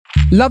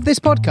Love this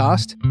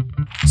podcast?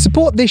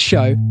 Support this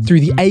show through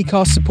the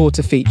Acast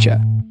supporter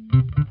feature.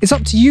 It's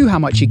up to you how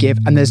much you give,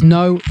 and there's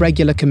no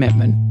regular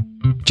commitment.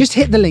 Just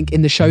hit the link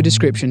in the show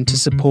description to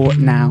support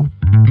now.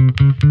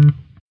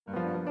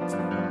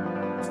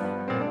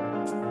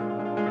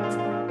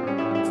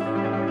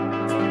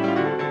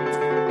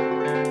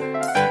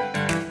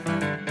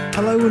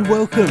 Hello and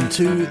welcome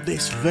to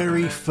this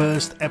very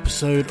first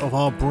episode of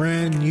our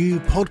brand new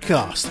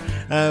podcast.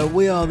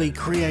 We are the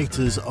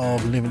creators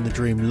of Living the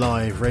Dream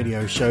Live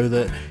radio show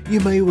that you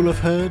may well have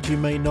heard, you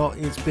may not.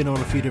 It's been on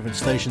a few different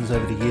stations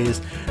over the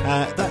years.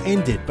 That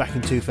ended back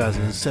in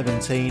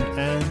 2017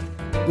 and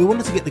we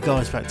wanted to get the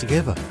guys back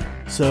together.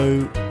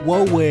 So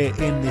while we're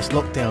in this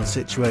lockdown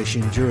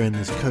situation during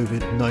this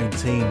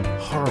COVID-19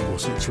 horrible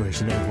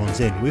situation that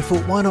everyone's in, we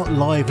thought why not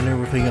liven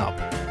everything up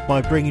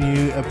by bringing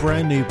you a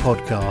brand new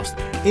podcast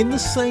in the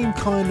same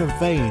kind of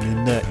vein,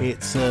 in that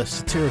it's a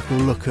satirical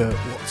look at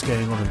what's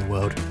going on in the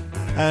world.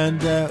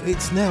 And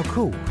it's now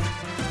called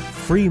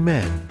Three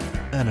Men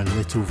and a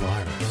Little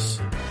Virus.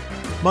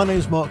 My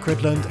name's Mark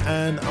Cridland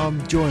and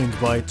I'm joined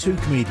by two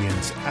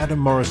comedians, Adam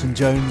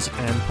Morrison-Jones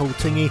and Paul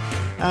Tingey.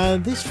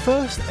 And this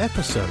first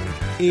episode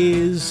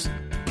is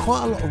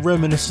quite a lot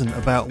reminiscent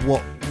about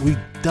what we'd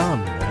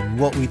done and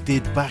what we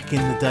did back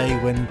in the day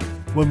when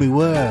we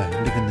were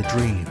living the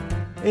dream.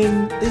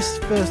 In this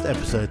first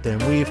episode then,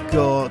 we've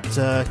got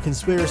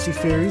conspiracy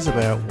theories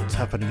about what's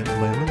happening at the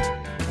moment,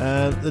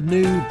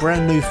 the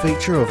brand new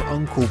feature of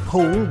Uncle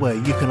Paul, where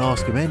you can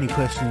ask him any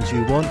questions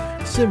you want,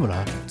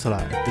 similar to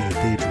that Dear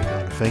Deirdre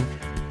kind of thing,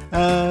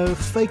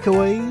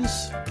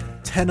 fakeaways,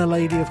 tenor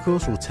lady of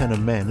course, or tenor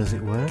men as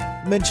it were,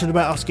 mention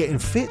about us getting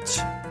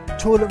fit,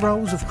 toilet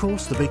rolls of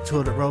course, the big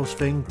toilet rolls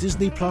thing,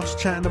 Disney Plus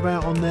chatting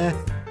about on there,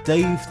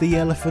 Dave the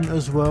Elephant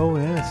as well,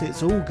 yes,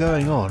 it's all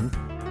going on.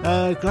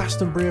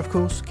 Glastonbury, of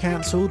course,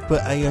 cancelled,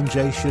 but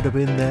AMJ should have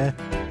been there.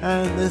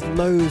 And there's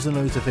loads and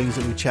loads of things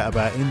that we chat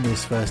about in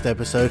this first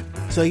episode.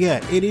 So yeah,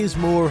 it is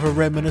more of a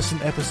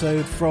reminiscent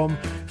episode from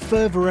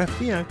further,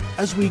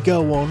 as we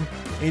go on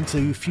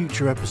into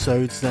future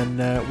episodes, then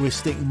we'll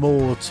stick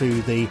more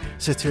to the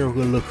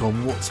satirical look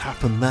on what's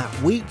happened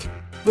that week.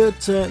 But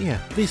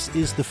this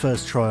is the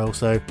first trial,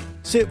 so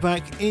sit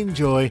back,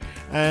 enjoy,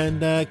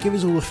 and give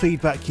us all the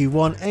feedback you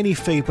want. Any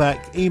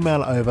feedback,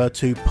 email it over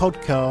to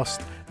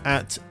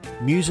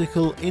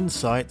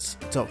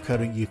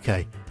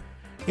podcast@musicalinsights.co.uk.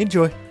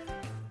 Enjoy.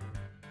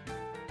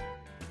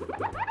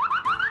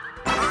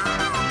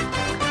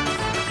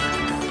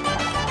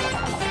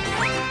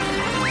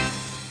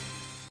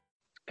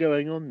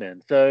 Going on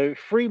then. So,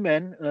 Three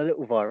Men and a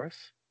Little Virus.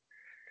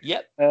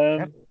 Yep.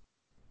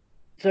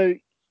 So,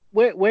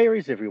 where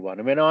is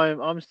everyone? I mean,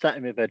 I'm sat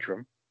in my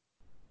bedroom.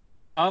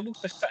 I'm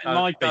also sat in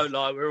my bed. Don't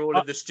lie, we're all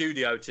in the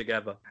studio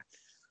together.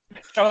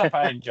 Shut up,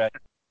 AMJ.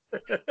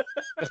 The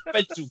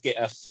beds will get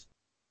us.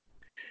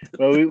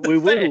 Well, we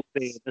will all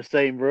be in the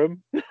same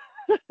room.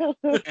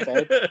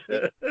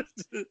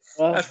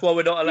 That's why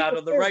we're not allowed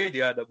on the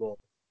radio anymore.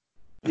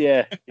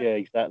 Yeah,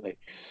 exactly.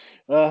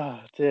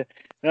 Oh, dear.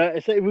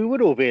 So we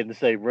would all be in the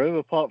same room,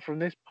 apart from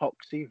this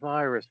poxy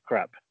virus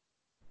crap.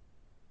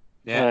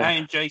 Yeah,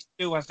 AMJ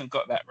still hasn't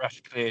got that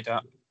rash cleared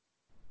up.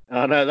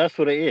 Oh, no, that's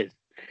what it is.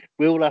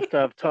 We all have to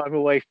have time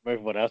away from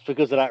everyone else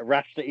because of that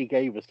rash that he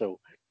gave us all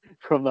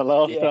from the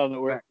last time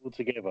that we're all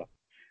together.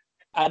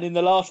 And in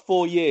the last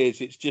 4 years,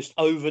 it's just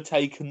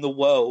overtaken the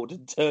world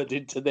and turned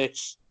into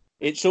this.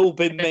 It's all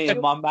been me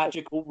and my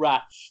magical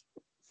rash.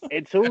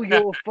 It's all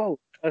your fault.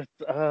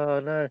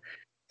 Oh, no.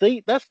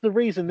 See, that's the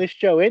reason this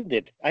show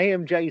ended.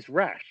 AMJ's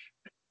rash.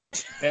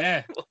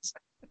 Yeah.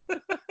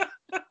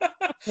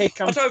 Here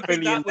comes I don't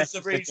think that was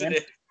the reason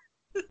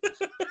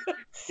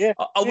Yeah.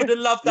 I would have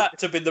loved that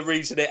to have been the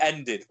reason it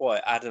ended.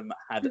 Why Adam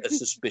had a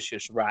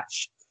suspicious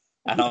rash,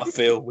 and I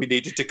feel we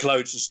needed to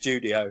close the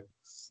studio.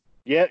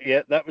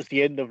 Yeah, that was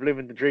the end of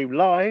Living the Dream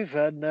Live,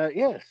 and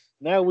yes,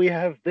 now we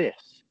have this.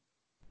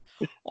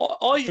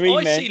 I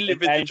see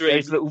Living the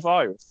Dream. Little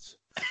virus.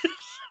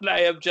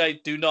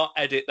 AMJ, do not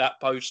edit that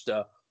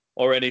poster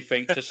or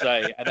anything to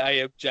say an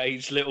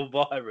AMJ's Little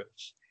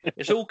Virus.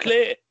 It's all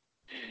clear.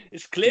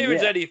 It's clear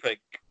as anything.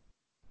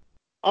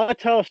 I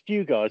tasked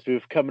you guys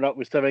with coming up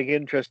with something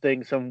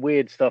interesting, some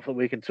weird stuff that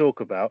we can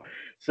talk about.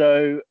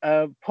 So,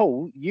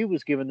 Paul, you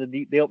was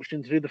given the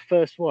option to do the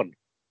first one.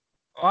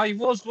 I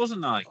was,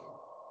 wasn't I?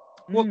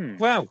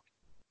 Well,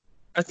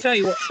 I tell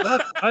you what.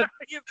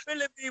 You're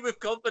filling me with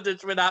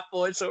confidence with that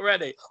voice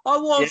already. I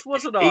was,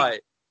 wasn't I?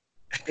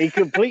 He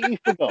completely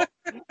forgot.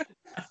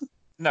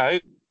 No,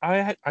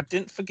 I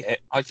didn't forget.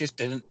 I just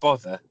didn't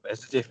bother.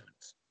 There's a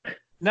difference.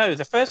 No,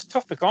 the first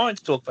topic I wanted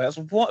to talk about is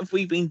what have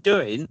we been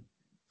doing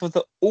for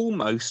the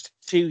almost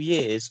 2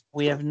 years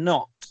we have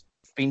not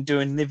been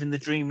doing Living the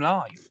Dream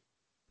Live?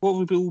 What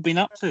have we all been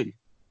up to?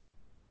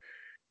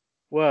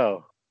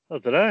 Well, I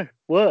don't know.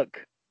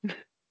 Work.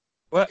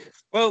 Well,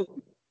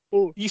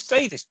 you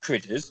say this,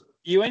 Critters.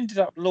 You ended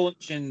up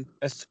launching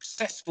a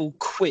successful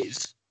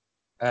quiz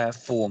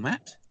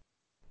format.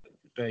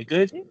 Very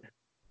good.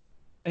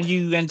 And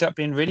you end up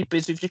being really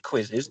busy with your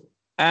quizzes.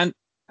 And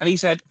and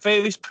he's had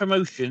various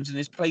promotions in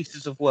his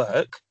places of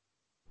work,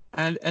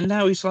 and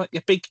now he's like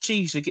a big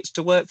cheese who gets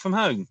to work from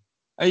home.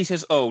 And he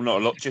says, "Oh,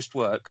 not a lot, just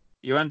work."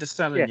 You're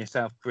underselling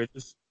yourself,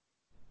 Critters.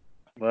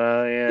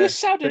 Well, yeah. You're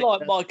sounding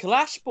like Michael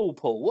Aspel,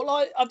 Paul.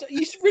 Well,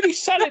 he's really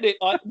selling it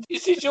like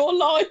this is your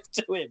life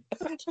to him.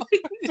 That's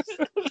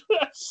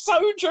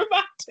so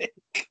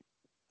dramatic.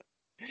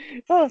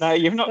 No,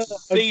 you've not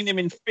seen him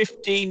in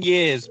 15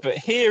 years, but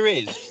here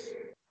is.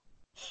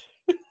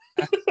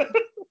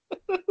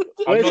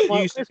 I'm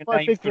not using the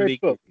name for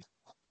legal.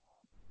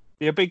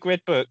 Your big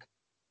red book.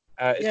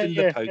 It's in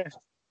the post. Yeah.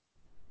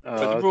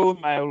 But the Royal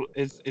Mail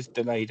is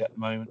delayed at the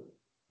moment,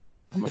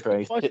 I'm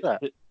afraid. Why is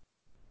that?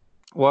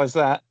 Why is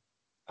that?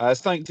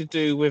 It's something to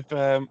do with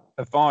a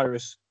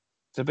virus.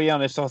 To be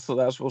honest, I thought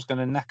that was what's going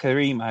to knacker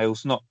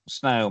emails, not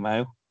snail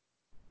mail.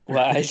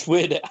 Well, it's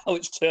weird how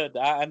it's turned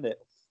out, isn't it?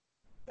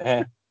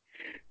 Yeah.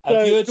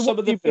 Have you heard some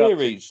of the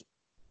theories?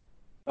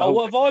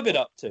 What have I been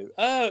up to?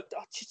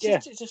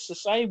 It's just the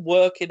same,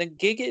 working and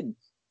gigging,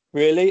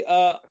 really.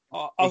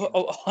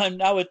 I'm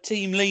now a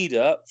team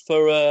leader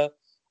for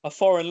a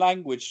foreign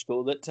language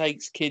school that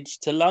takes kids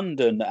to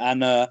London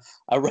and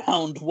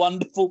around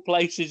wonderful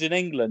places in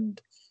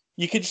England.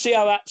 You can see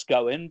how that's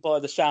going by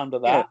the sound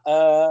of that.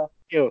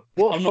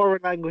 What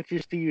foreign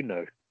languages do you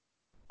know?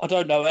 I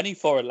don't know any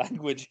foreign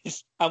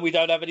languages, and we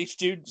don't have any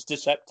students to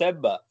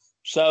September.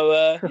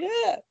 So,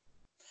 yeah.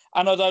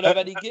 And I don't have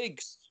any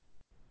gigs.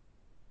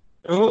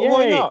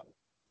 Why not?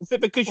 Is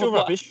it because you're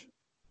rubbish?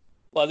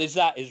 Well, there's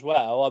that as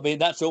well. I mean,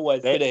 that's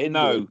always been a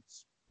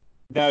hindrance.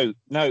 No,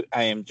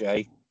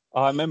 AMJ.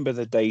 I remember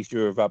the days you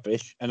were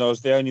rubbish, and I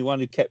was the only one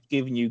who kept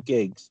giving you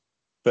gigs.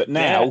 But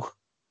now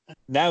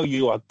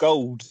you are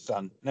gold,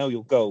 son. Now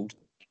you're gold.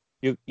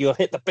 You'll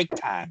hit the big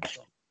time.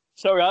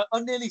 Sorry, I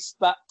nearly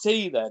spat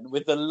tea then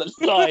with the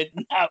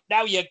line,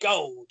 now you're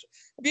gold.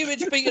 Have you been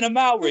speaking to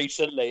Mal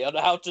recently on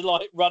how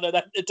to run an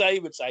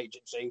entertainment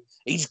agency?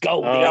 He's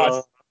gold.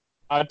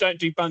 I don't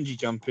do bungee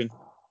jumping.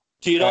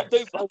 Do you not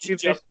do bungee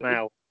jumping?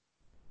 Mal.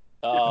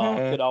 Oh,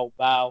 good old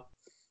Mal.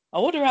 I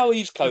wonder how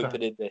he's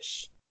coping in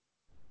this.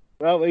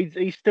 Well,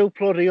 he's still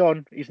plodding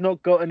on. He's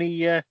not got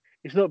any.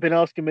 He's not been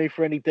asking me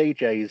for any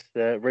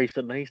DJs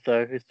recently,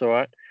 so it's all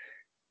right.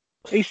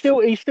 He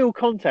still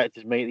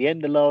contacted me at the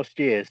end of last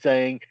year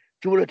saying,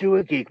 "Do you want to do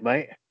a gig,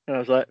 mate?" And I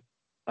was like,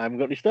 "I haven't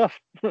got any stuff.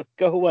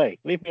 Go away.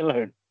 Leave me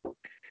alone."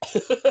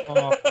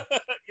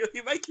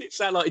 You're making it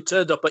sound like he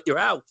turned up at your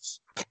house.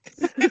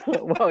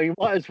 Well, he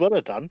might as well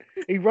have done.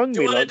 He rung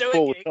me like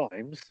 4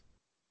 times.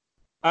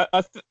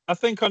 I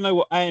think I know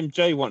what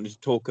AMJ wanted to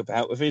talk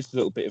about with his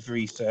little bit of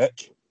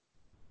research.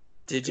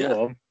 Did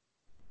you?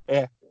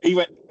 Yeah. He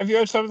went, "Have you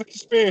heard some of the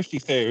conspiracy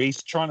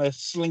theories?" Trying to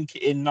slink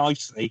it in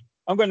nicely.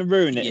 I'm going to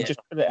ruin it and just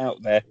put it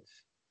out there.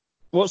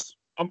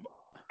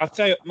 I'll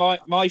tell you,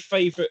 my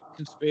favourite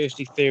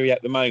conspiracy theory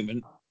at the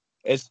moment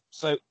is,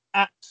 so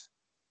at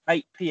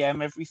 8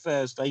 p.m. every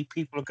Thursday,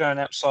 people are going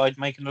outside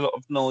making a lot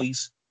of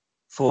noise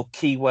for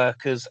key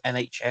workers,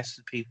 NHS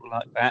and people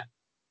like that.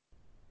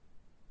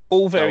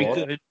 All very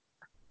good.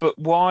 But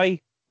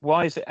why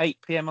is it 8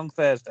 p.m. on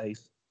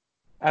Thursdays?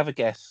 Have a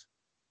guess.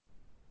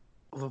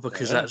 Well,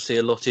 because that's the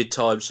allotted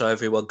time so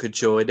everyone could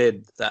join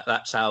in.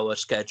 That's how a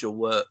schedule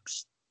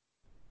works.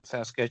 That's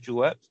how schedule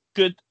works.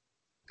 Good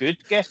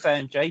guess,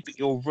 AMJ, but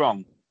you're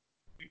wrong.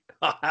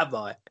 Am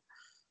I?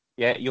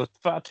 Yeah, you're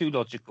far too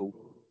logical.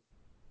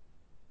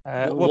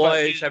 Why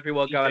is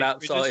everyone going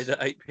outside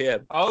at 8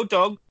 p.m? Hold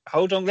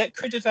on. Let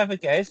Critters have a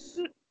guess.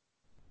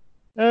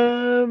 I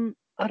don't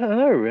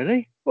know,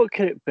 really. What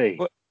could it be?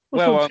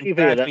 Well, I'm glad we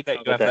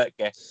let you have that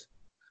guess.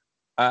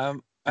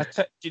 Do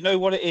you know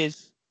what it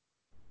is?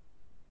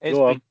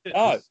 It's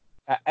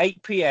at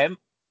 8 p.m.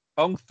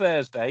 on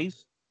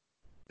Thursdays,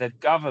 the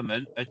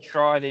government are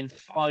trialing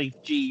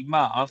 5G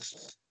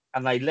masks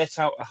and they let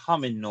out a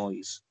humming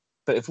noise.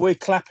 But if we're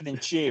clapping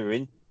and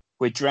cheering,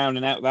 we're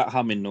drowning out that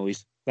humming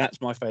noise. That's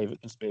my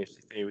favourite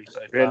conspiracy theory so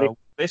far. Really?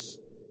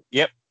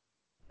 Yep.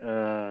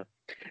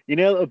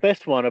 The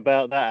best one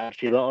about that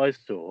actually that I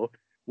saw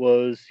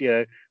was,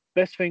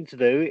 best thing to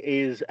do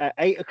is at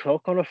 8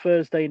 o'clock on a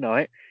Thursday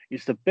night.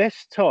 It's the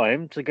best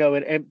time to go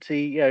and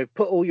empty,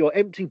 put all your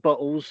empty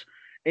bottles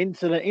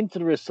into the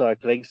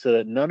recycling so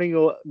that none of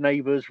your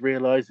neighbours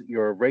realise that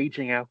you're a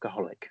raging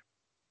alcoholic.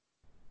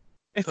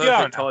 If you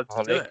are an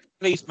alcoholic,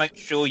 please make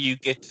sure you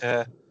get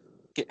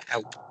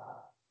help.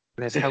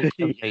 There's help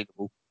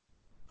available.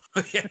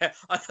 Yeah.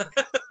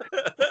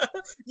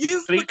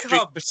 You've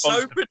become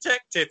so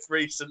protective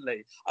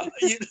recently.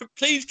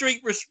 Please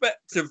drink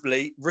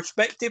respectively.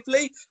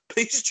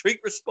 Please drink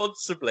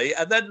responsibly,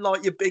 and then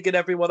you're bigging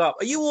everyone up.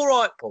 Are you all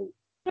right, Paul?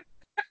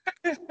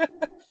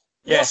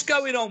 What's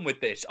going on with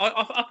this?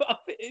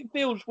 It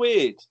feels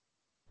weird.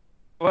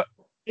 What?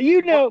 Are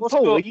you now,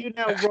 Paul? Are you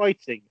now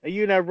writing? Are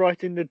you now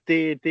writing the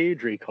Dear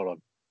Deirdre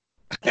column?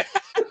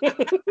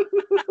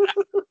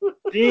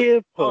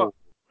 Dear Paul.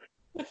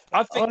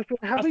 I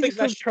think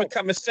that should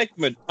become a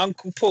segment.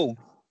 Uncle Paul.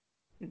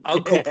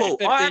 Uncle Paul.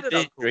 I had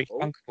an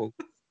Uncle Paul.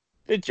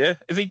 Did you?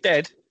 Is he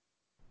dead?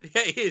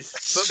 Yeah, he is.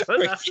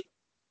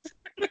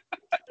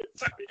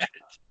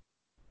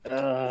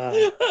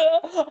 I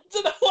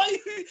don't know why.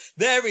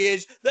 There he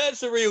is. There's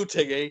the real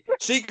Tiggy.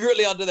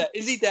 Secretly under there.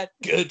 Is he dead?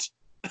 Good.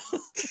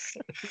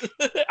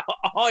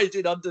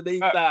 Hiding underneath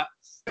that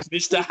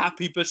Mr.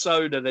 Happy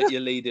persona that you're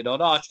leading on.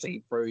 I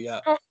see through you.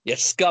 You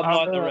scum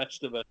like the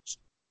rest of us.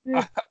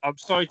 I'm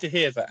sorry to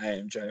hear that,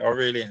 AMJ. I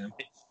really am.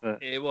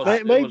 It was,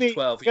 maybe it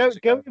was 12 years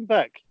ago.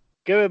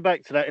 Going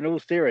back to that in all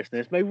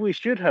seriousness, maybe we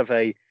should have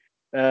a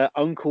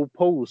Uncle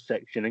Paul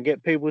section and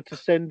get people to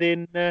send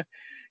in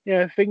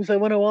things they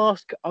want to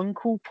ask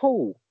Uncle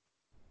Paul.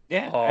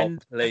 Yeah,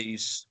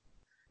 please.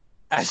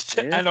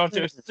 And I'll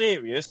do a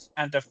serious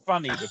and a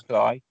funny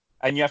reply,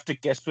 and you have to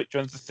guess which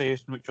one's the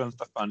serious and which one's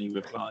the funny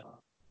reply.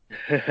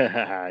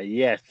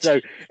 Yes.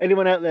 So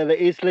anyone out there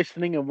that is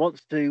listening and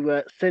wants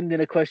to send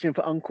in a question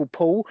for Uncle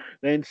Paul,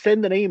 then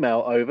send an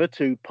email over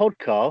to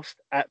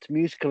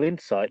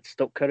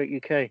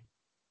podcast@musicalinsights.co.uk.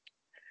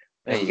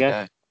 There you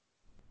go.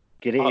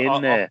 Get it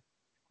in there.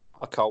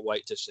 I can't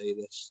wait to see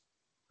this.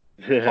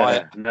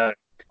 No.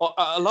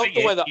 I love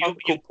the way that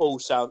Uncle Paul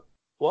sounds.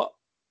 What?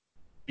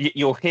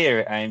 You'll hear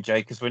it, AMJ,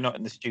 because we're not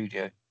in the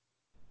studio.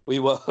 We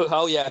were.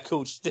 Oh yeah,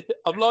 cool.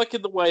 I'm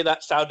liking the way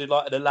that sounded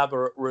like an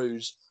elaborate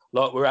ruse,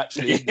 like we're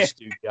actually in the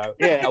studio.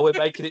 Yeah, and we're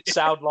making it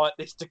sound like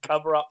this to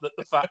cover up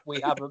the fact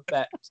we haven't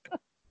met.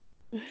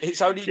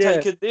 It's only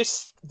taken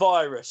this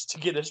virus to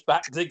get us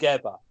back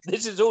together.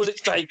 This is all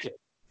it's taken.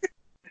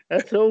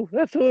 That's all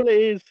it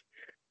is.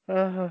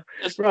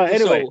 Right.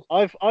 Anyway,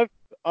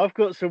 I've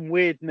got some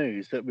weird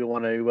news that we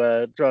want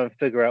to try and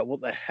figure out what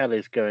the hell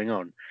is going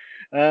on.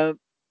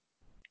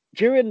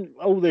 During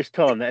all this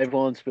time that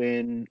everyone's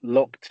been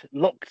locked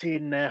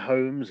in their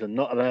homes and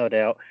not allowed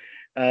out,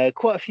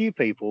 quite a few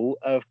people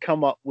have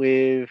come up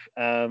with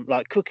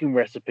like cooking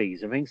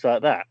recipes and things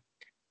like that.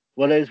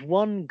 Well, there's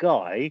one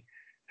guy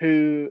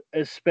who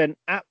has spent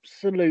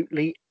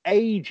absolutely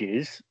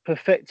ages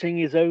perfecting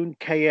his own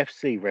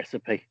KFC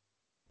recipe.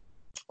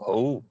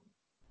 Oh,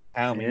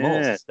 how many more?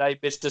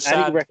 Mr.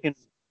 Sand.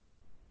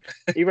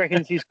 He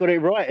reckons he's got it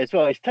right as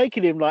well. It's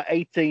taken him like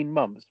 18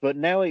 months, but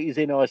now he's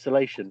in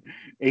isolation.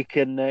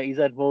 He's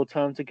had more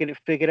time to get it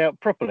figured out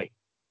properly,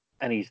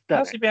 and he's done.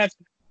 How's he been able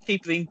to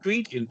keep the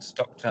ingredients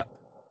stocked up?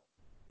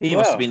 He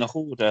must have been a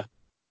hoarder.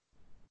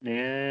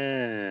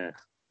 Yeah.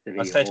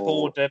 I said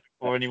hoarder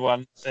before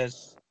anyone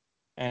says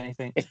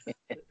anything.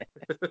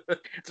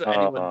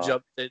 Anyone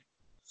jumped in.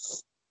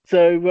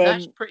 So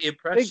that's pretty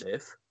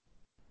impressive.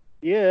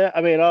 Yeah,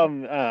 I mean,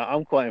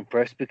 I'm quite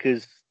impressed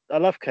because I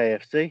love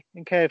KFC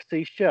and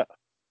KFC's shut.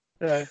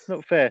 So it's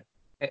not fair.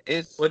 It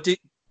is. Well, do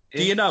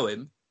you know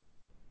him?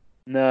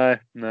 No,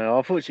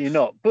 unfortunately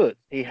not. But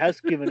he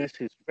has given us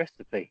his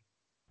recipe.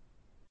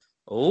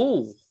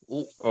 Oh,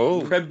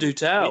 creme du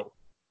tell.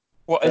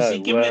 What has he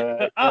given it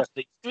to us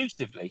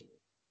exclusively?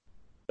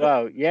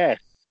 Well,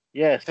 yes,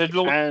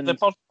 the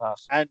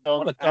podcast and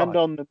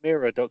on the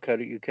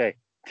mirror.co.uk.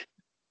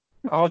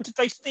 Oh, did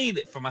they steal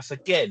it from us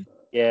again?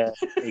 Yeah,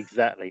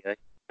 exactly.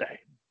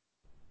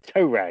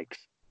 Toe rags.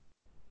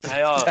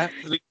 They are.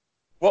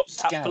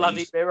 What's that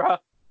bloody mirror?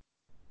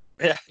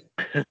 Yeah.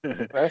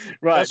 Right.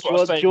 That's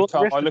what I say every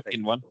time I look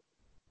in one.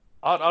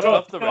 I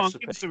love the recipe.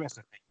 Give us the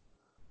recipe.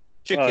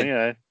 Chicken.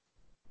 Oh,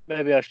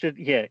 maybe I should.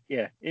 Yeah.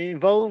 It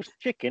involves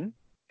chicken,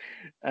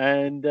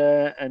 and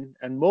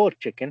more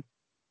chicken.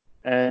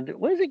 And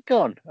where's it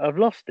gone? I've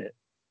lost it.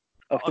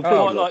 I'd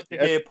quite like to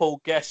hear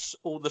Paul guess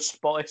all the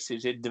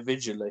spices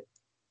individually.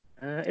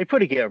 He'd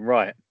probably get them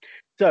right.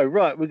 So,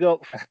 we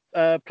got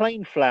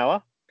plain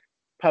flour,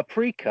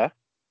 paprika,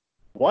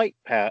 white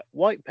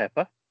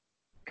pepper,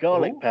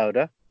 garlic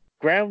powder,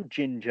 ground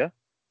ginger,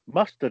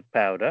 mustard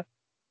powder,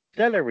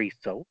 celery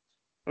salt,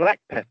 black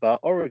pepper,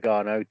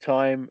 oregano,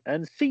 thyme,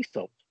 and sea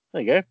salt.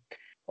 There you go.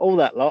 All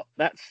that lot.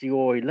 That's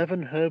your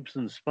 11 herbs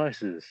and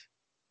spices.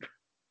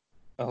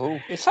 Oh,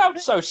 it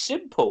sounds so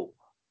simple.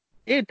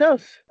 It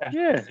does.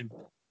 Yeah.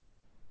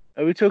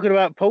 Are we talking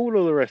about Paul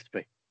or the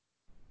recipe?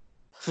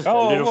 A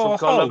little from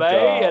column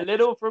A, a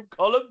little from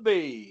column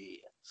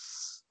B.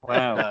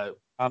 Wow.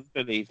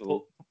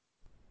 Unbelievable.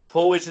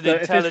 Paul is an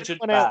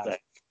intelligent man.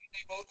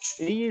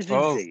 He is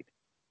indeed.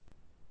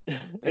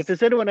 If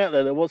there's anyone out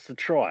there that wants to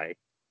try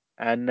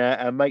and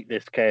make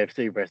this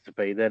KFC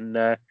recipe, then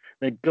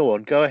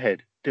go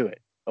ahead, do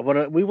it.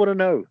 We want to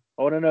know.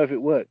 I want to know if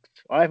it works.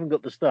 I haven't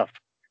got the stuff.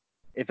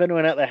 If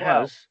anyone out there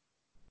has,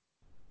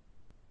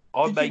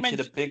 I'm making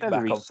a Big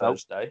Mac on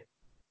Thursday.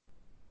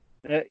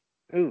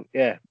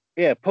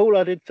 Yeah, Paul,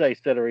 I did say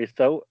celery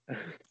salt.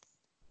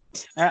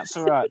 That's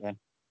all right then.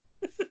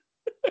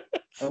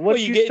 And what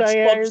you getting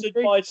sponsored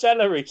by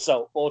celery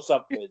salt or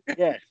something?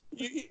 Yes.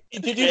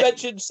 Did you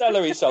mention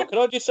celery salt? Can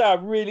I just say I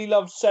really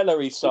love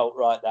celery salt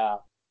right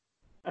now?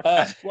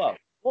 What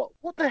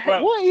the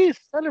heck? What is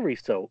celery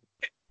salt?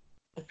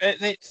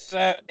 It's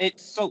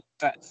salt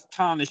that's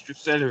tarnished with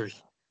celery.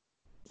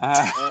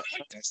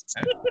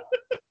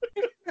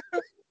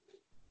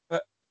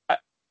 But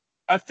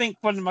I think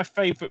one of my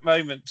favourite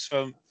moments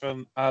from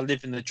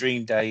Living the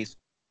Dream days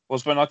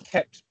was when I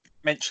kept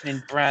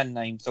mentioning brand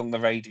names on the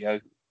radio,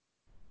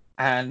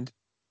 and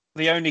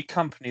the only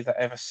company that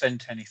ever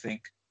sent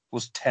anything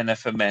was Tenor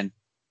for Men.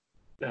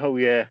 Oh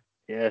yeah,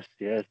 yes.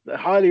 I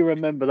highly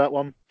remember that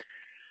one.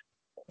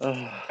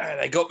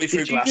 They got me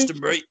through Did you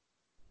Glastonbury.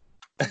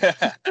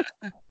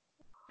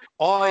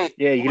 I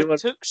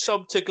took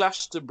some to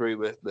Glastonbury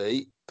with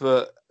me,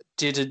 but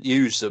didn't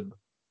use them.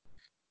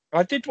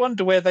 I did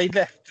wonder where they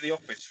left the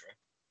office from.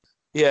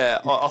 Yeah,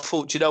 I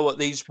thought, you know what,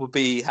 these would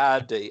be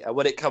handy. And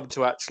when it come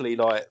to actually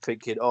like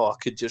thinking, I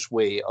could just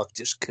wee, I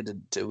just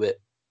couldn't do it.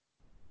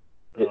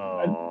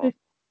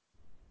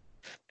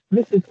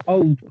 This is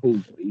old Paul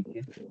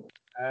speaking.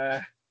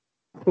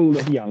 Paul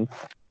of Young.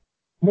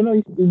 When I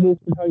used to be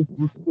walking home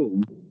from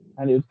school,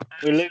 and it was...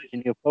 We're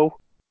losing you, Paul.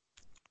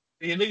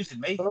 Are you losing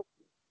me?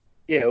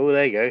 Yeah, well,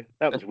 there you go.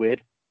 That was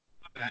weird.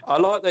 I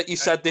like that you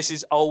said this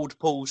is old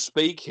Paul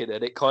speaking,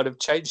 and it kind of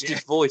changed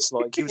his voice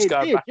like he was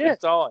going back in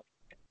time.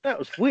 That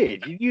was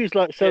weird. You used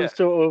like some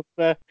sort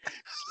of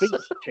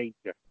speech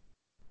changer.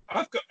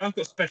 I've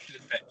got special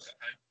effects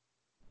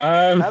at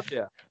home. Have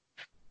you?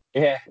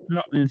 Yeah,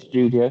 not in the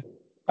studio.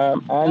 There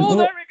he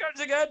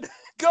goes again.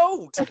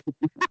 Gold.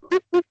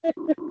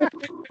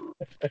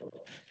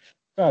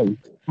 So,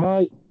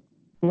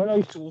 when I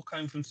used to walk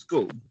home from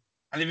school,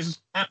 and it was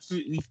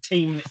absolutely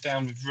teeming it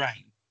down with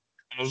rain,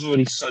 and I was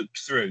already soaked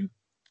through,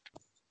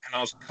 and I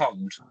was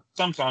cold.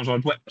 Sometimes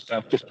I'd wet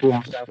myself just to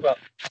warm myself up.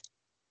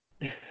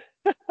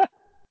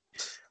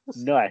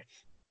 Nice.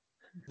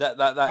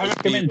 That is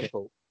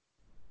beautiful.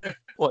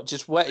 What,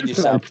 just wetting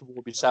yourself to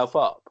warm yourself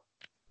up?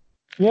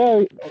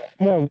 Yeah,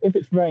 well, if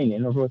it's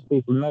raining, otherwise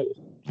people notice.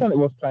 It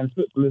was playing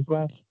football as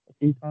well a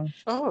few times.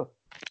 Oh.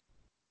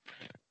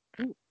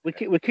 We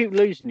keep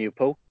losing you,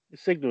 Paul. The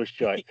signal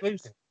strike. Keep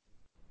losing.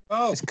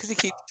 Oh, it's because he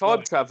keeps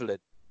time travelling.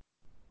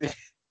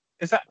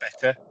 Is that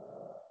better?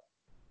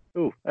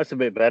 Oh, that's a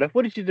bit better.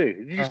 What did you do?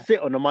 Did you just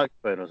sit on the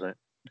microphone or something?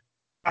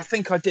 I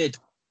think I did.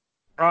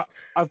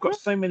 I've got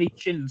so many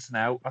chins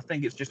now. I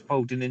think it's just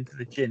folding into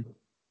the chin.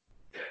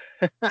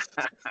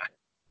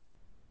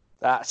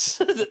 That's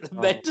the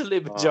mental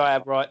image I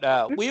have right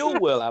now. We all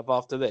will have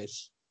after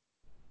this.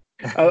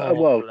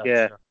 Well,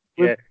 yeah.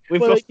 We've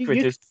lost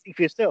bridges. You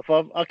for yourself.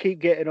 I keep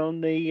getting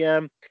on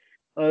the.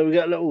 We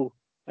got a little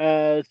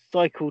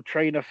cycle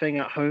trainer thing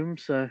at home,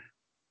 so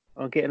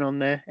I'm getting on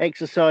there.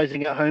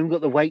 Exercising at home.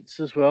 Got the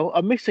weights as well.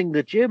 I'm missing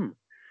the gym.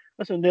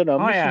 That's what I'm doing.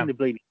 I'm missing the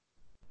bleeding.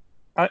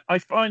 I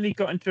finally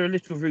got into a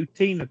little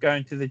routine of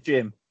going to the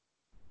gym,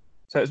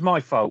 so it's my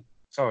fault.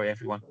 Sorry,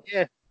 everyone.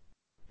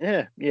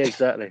 Yeah,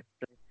 exactly.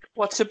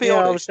 Well, to be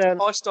honest,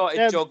 I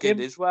started jogging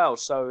as well,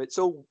 so it's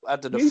all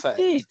had an effect.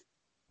 Did.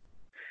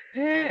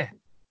 Yeah.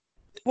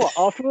 What,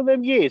 after all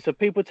them years of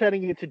people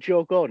telling you to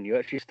jog on, you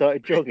actually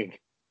started jogging?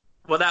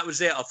 Well, that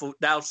was it. I thought,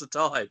 now's the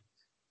time.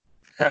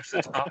 Now's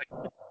the time.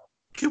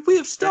 Could we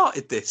have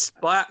started this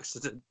by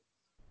accident?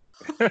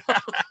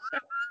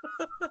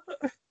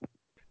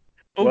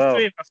 All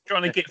three of us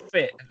trying to get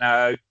fit.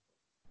 No,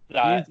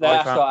 that's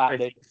not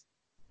happening.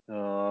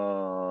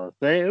 Oh,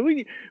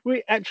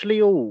 we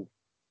actually all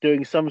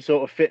doing some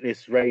sort of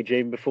fitness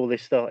regime before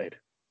this started.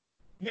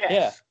 Yes.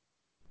 Yeah.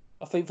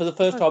 I think for the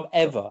first time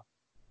ever.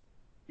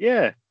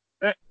 Yeah.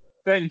 The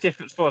only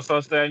difference was I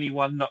was the only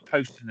one not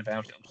posting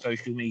about it on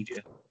social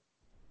media.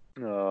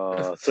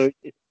 Oh, so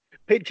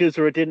pictures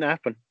or it didn't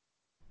happen.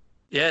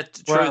 Yeah,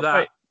 true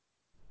that.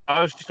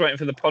 I was just waiting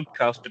for the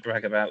podcast to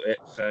brag about it.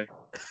 So.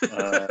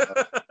 Yeah.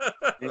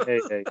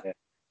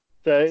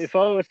 So if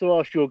I was to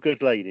ask your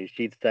good lady,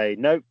 she'd say,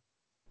 nope,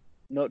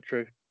 not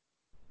true.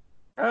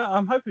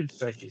 I'm hoping to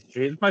say she's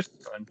true. Most of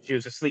the time, she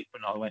was asleep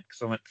when I went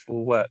because I went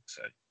before work.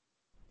 So.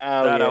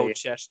 That old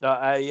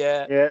chestnut,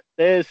 yeah. Yeah,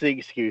 there's the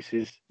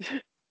excuses.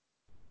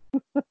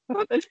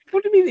 What do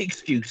you mean the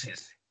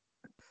excuses?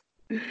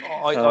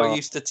 I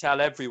used to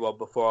tell everyone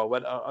before I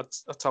went. I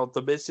told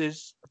the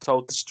missus, I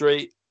told the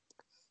street.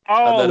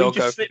 Oh, and then I'll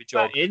just go slipped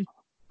that in.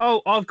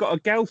 Oh, I've got a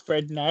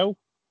girlfriend now.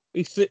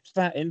 He slips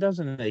that in,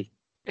 doesn't he?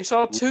 It's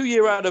our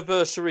 2-year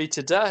anniversary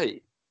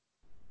today.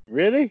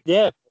 Really?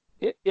 Yeah.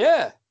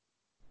 Yeah.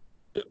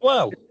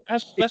 Well,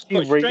 that's quite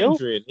strange,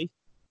 really.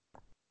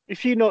 Is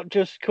she not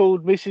just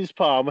called Mrs.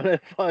 Palm and her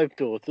 5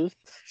 daughters?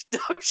 No,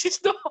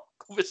 she's not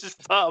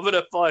Mrs. Palm and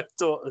her 5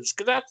 daughters,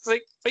 because that's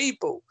 6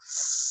 people.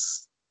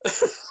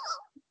 It's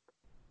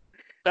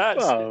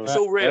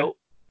all real.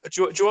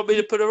 Do you want me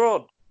to put her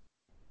on?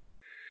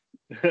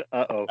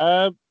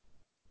 Uh-oh.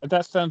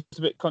 That sounds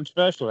a bit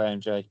controversial,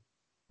 MJ.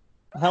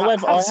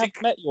 However, I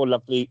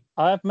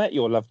have met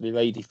your lovely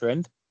lady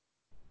friend.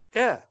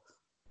 Yeah.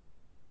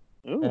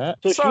 Ooh, yeah.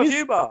 So have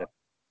you, Mark.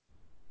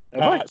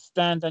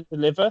 Stand and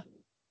Deliver.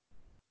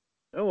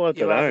 Oh, I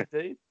don't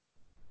know.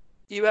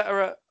 You met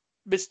her at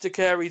Mr.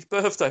 Carey's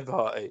birthday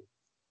party.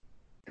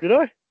 Did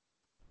I?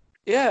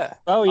 Yeah.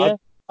 Oh, yeah.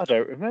 I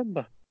don't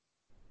remember.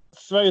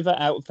 Throw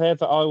that out there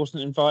that I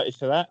wasn't invited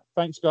to that.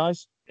 Thanks,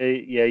 guys.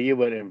 Yeah, you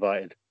weren't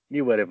invited.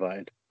 No,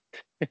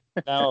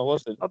 I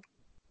wasn't.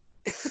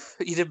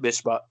 You didn't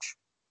miss much.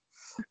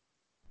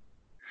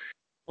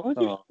 What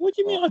do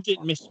you mean I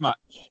didn't miss much?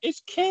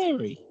 It's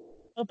Carey.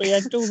 I'll be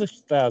had all the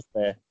stars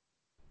there.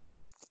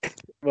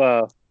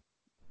 Well,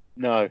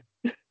 no.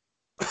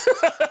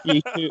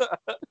 You two,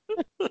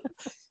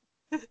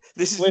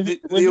 This is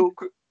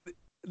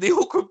the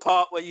awkward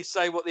part where you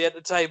say what the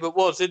entertainment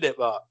was, isn't it,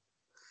 Mark?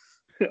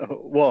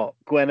 What?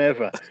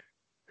 Whenever.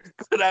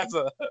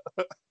 Whatever.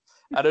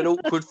 And an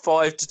awkward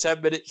 5 to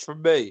 10 minutes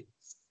from me.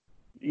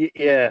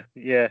 Yeah.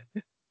 When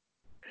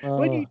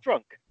are you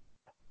drunk?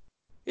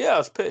 Yeah, I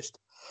was pissed.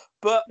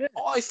 But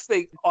I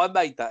think I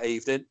made that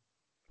evening.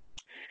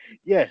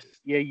 Yes,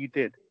 yeah, you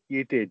did.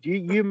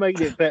 You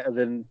made it better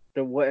than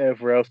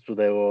whatever else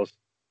there was.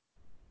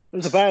 There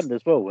was a band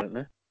as well, weren't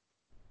there?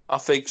 I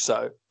think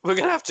so. We're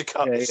going to have to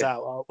cut this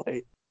out, aren't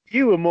we?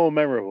 You were more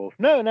memorable.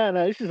 No.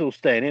 This is all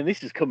staying in.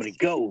 This is coming in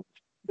gold.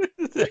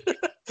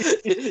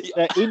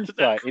 That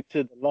insight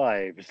into the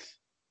lives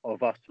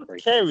of us three.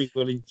 Kerry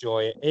will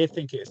enjoy it. He'll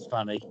think it's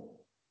funny.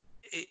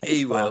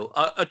 He will.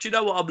 Do you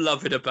know what I'm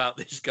loving about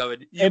this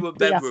going? You were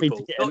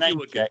memorable. Not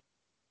you again.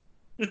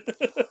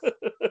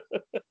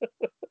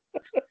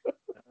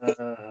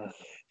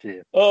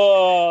 Dear.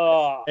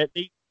 Oh,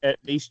 At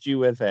least you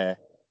were there.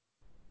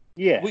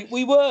 Yeah,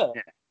 we were.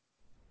 Yeah.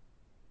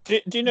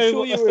 Do you know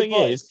what the thing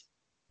is?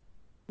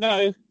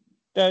 No.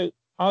 I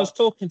was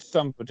talking to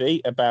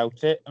somebody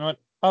about it, and I went,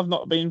 I've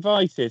not been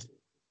invited.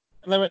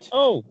 And they went,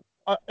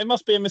 it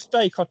must be a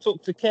mistake. I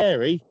talked to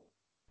Kerry.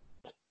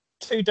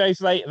 2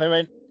 days later, they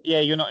went,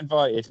 yeah, you're not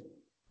invited.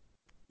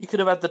 You could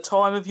have had the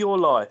time of your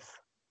life.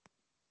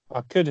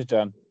 I could have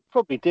done.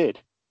 Probably did.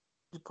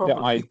 You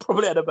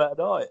probably had a better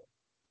night.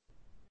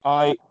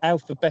 I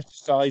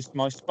alphabetised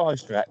my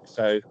spice rack,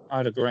 so I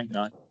had a great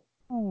night.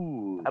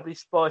 Ooh. How many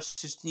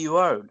spices do you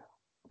own?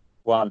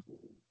 One.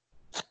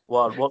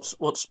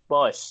 What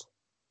spice?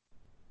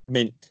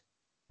 Mint.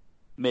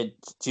 Mint.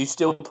 Do you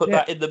still put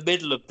that in the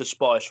middle of the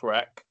spice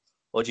rack,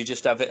 or do you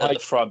just have it at the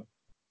front?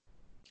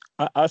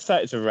 I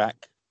thought it's a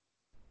rack.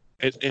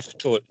 It's a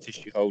toilet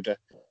tissue holder.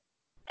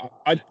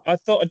 I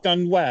thought I'd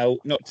done well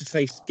not to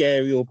say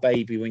scary or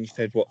baby when you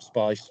said what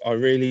spice. I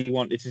really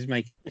wanted to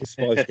make a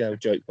Spice Girl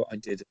joke, but I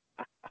didn't.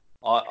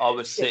 I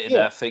was sitting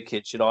there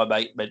thinking, should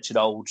I mention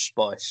Old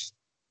Spice?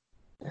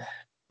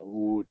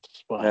 Old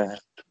Spice.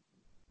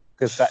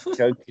 Because that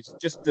joke is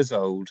just as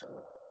old.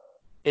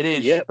 It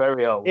is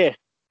very old. Yeah.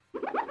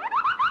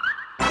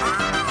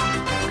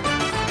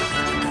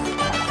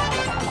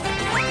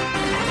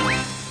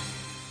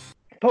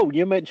 Paul,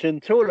 you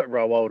mentioned toilet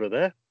roll holder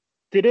there.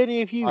 Did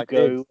any of you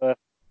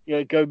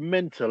go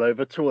mental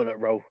over toilet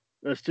roll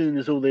as soon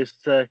as all this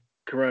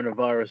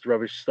coronavirus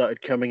rubbish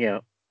started coming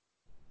out?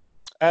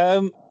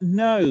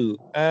 No,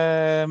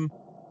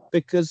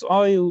 because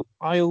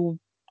I'll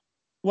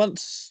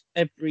once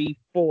every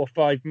 4 or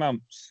 5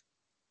 months,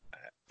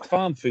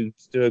 Farm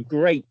Foods do a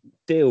great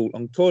deal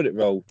on toilet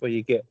roll where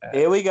you get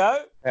here we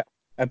go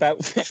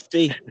about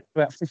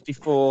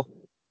 54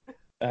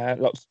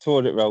 lots of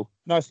toilet roll,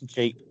 nice and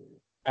cheap.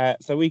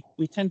 So we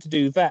tend to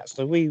do that.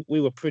 So we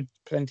were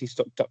plenty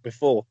stocked up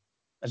before.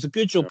 It's a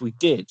good job we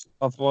did.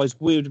 Otherwise,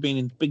 we would have been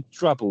in big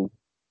trouble.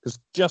 Because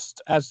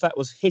just as that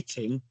was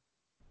hitting,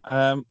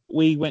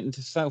 we went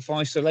into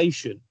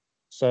self-isolation.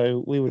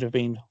 So we would have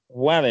been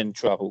well in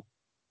trouble.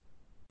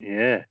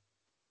 Yeah.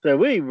 So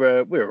we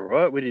were all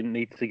right. We didn't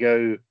need to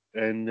go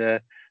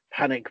and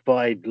panic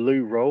buy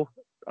loo roll.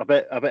 I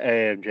bet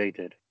AMG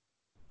did.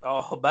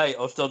 Oh, mate,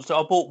 I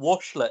bought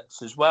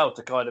washlets as well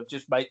to kind of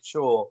just make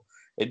sure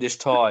in this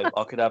time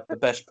I could have the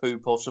best poo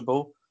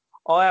possible.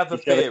 I have a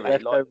theory.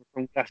 Over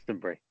from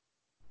Glastonbury.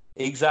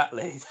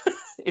 Exactly.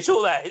 It's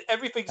all there.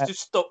 Everything's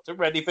just stocked and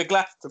ready for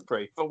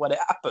Glastonbury for when it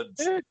happens.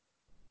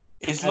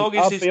 As long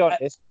as I'll be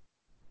honest,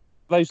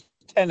 those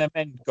tenor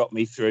men got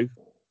me through.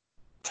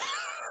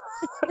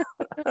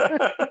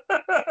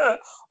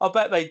 I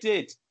bet they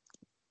did.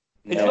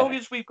 As long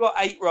as we've got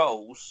 8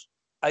 rolls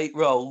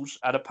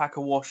and a pack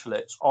of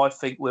washlets, I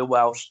think we're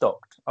well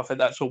stocked. I think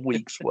that's a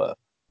week's worth.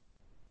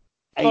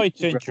 Sorry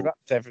to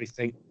interrupt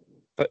everything,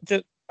 but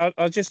I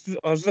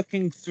was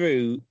looking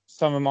through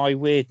some of my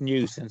weird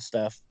news and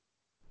stuff,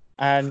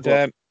 and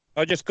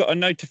I just got a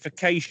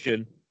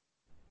notification.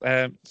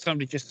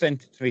 Somebody just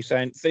sent it to me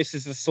saying, "This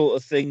is the sort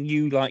of thing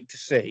you like to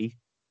see."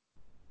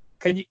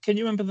 Can you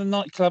remember the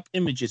nightclub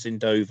Images in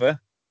Dover?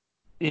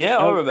 Yeah,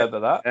 I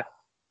remember that.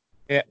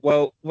 Yeah.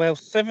 Well,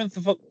 7th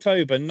of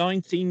October,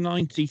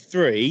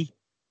 1993.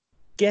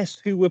 Guess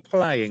who were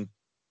playing?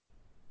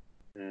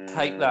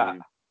 Take that.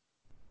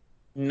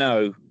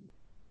 No.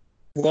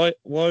 Why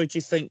would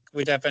you think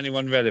we'd have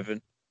anyone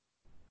relevant?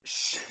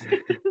 Shawaddy.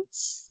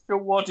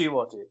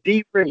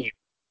 D-Ream.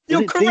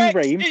 You're correct.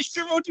 It's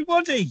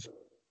Shawaddy.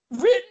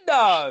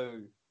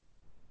 No.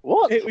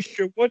 What? It was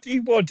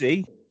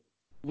Shawaddy.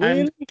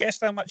 Really? And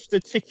guess how much the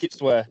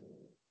tickets were?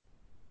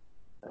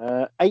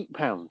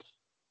 £8.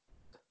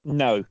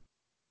 No.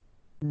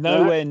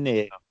 Nowhere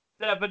near.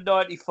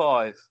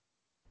 £7.95.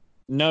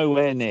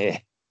 Nowhere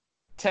near.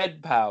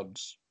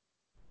 £10.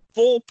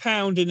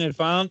 £4 in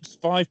advance,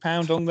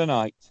 £5 on the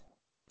night.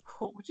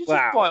 Would you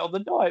just buy it on the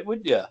night,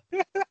 wouldn't you?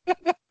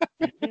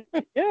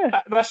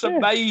 Yeah. That's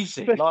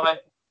amazing.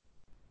 Like,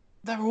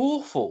 they're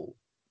awful.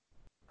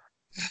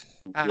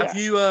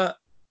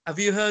 Have Have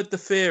you heard the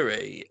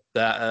theory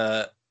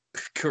that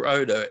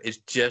Corona is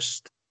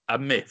just a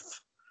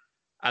myth,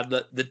 and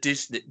that the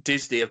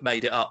Disney have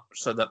made it up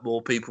so that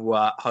more people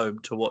were at home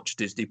to watch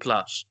Disney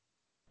Plus?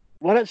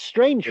 Well, that's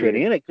strange,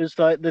 really, isn't it? Because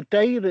like the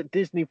day that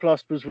Disney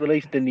Plus was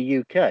released in the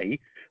UK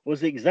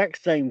was the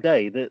exact same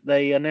day that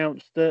they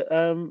announced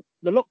the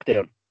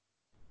lockdown.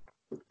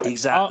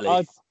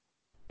 Exactly.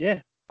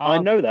 I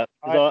know that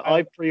because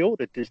I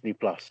pre-ordered Disney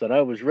Plus and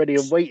I was ready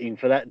and waiting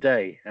for that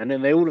day. And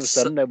then they all of a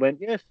sudden they went,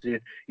 "Yes, you're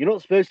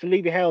not supposed to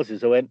leave your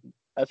houses." I went,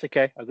 "That's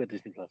okay. I've got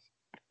Disney Plus."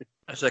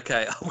 That's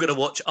okay. I'm going to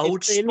watch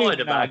old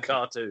Spider-Man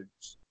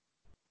cartoons.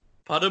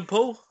 Pardon,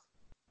 Paul?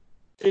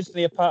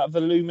 Disney are part of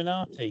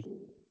Illuminati.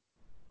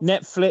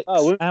 Netflix,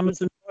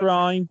 Amazon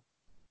Prime.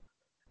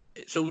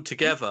 It's all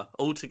together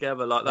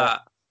like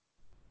that.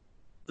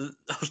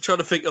 I was trying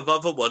to think of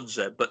other ones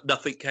then, but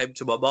nothing came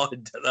to my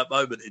mind at that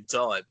moment in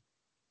time.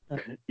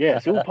 Yeah,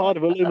 it's all part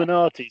of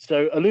Illuminati.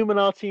 So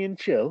Illuminati and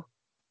chill.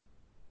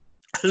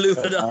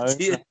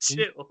 Illuminati and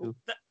chill.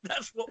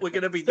 That's what we're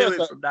going to be doing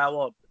from now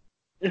on.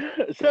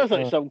 It sounds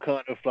like some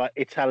kind of like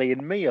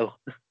Italian meal.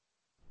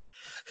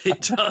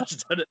 It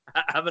does.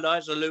 Have a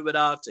nice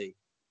Illuminati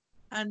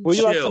and Will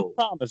chill. You have some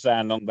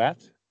Parmesan on that?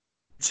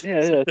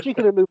 Yeah,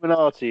 chicken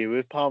Illuminati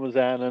with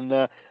Parmesan and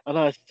a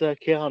nice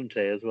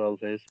Chianti as well,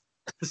 please.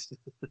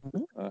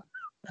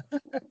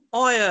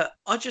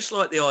 I just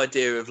like the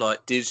idea of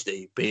like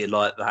Disney being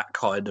like that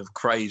kind of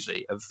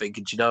crazy and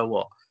thinking, do you know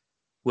what?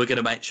 We're going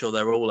to make sure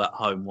they're all at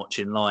home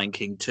watching Lion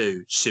King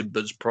 2,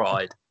 Simba's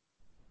Pride.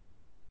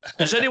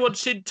 Has anyone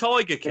seen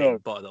Tiger King,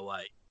 by the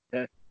way?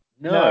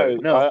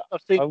 No.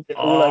 I've seen it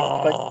all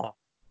over.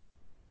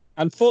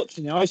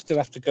 Unfortunately, I still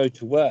have to go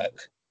to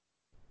work.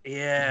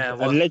 Yeah.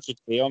 Well,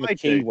 allegedly, I'm a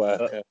key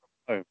worker.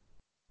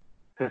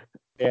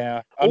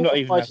 Yeah, I'm not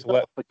even allowed to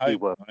work for key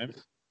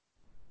workers.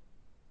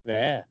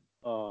 Yeah.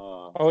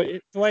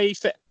 The way he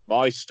said,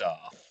 my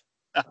staff.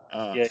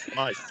 Yeah.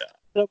 My staff.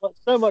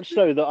 So much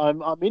so that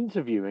I'm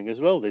interviewing as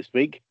well this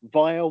week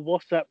via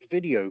WhatsApp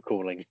video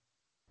calling.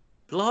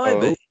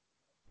 Blimey.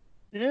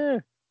 Yeah,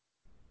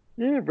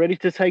 ready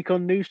to take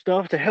on new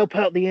staff to help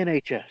out the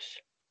NHS.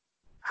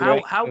 How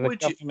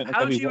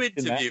do you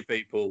interview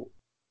people?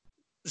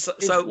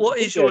 So what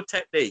is your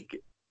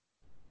technique?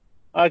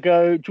 I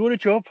go, "Do you want a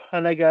job?"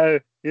 And they go,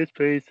 "Yes,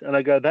 please." And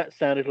I go, "That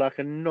sounded like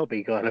a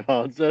knobby kind of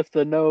answer,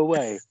 so no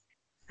way."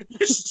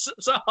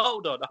 So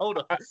hold on.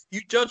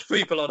 You judge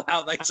people on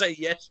how they say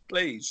yes,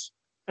 please.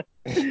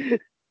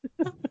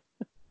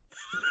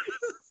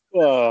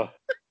 Well,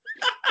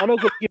 I'm not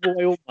going to give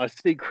away all my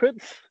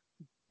secrets.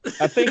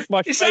 I think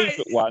my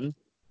favourite one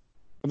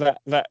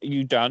that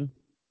you done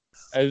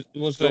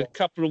was a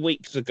couple of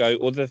weeks ago,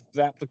 or the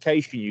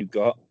application you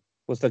got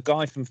was the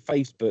guy from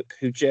Facebook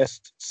who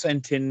just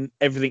sent in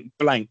everything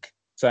blank,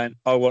 saying,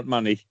 "I want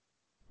money."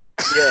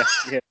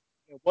 Yeah.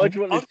 Why do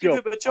you want this job?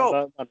 Give him a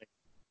job.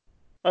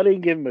 I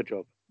didn't give him a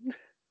job.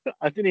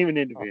 I didn't even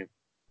interview him.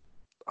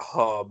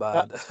 Oh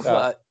man,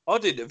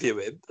 I'd interview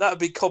him. That'd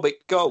be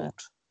comic gold.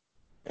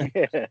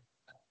 Yeah.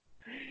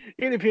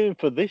 Interview him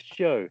for this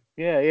show.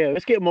 Yeah.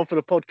 Let's get him on for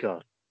the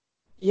podcast.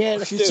 Yeah,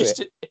 let's do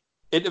it.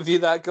 Interview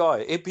that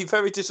guy. He'd be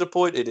very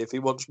disappointed if he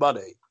wants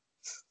money.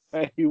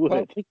 He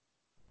would.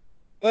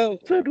 Well,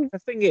 the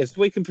thing is,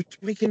 we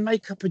can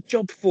make up a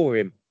job for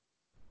him.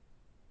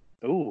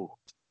 Oh,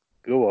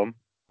 go on.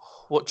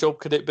 What job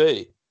could it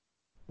be?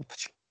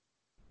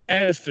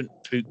 Elephant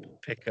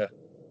poop picker.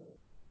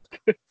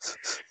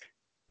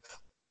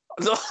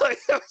 No, it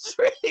was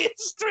really a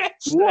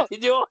stretch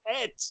in your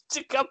head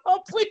to come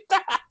up with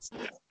that.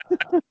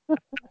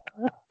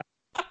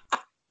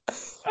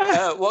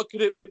 What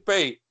could it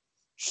be?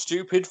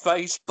 Stupid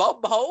face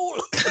bumhole?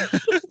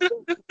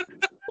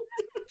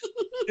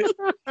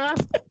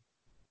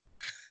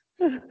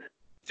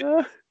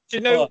 Do you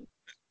know,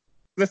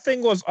 the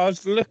thing was, I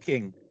was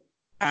looking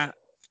at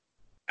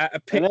a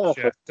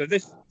picture. So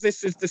this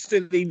is the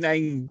silly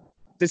name.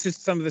 This is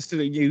some of the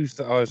silly news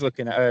that I was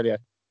looking at earlier.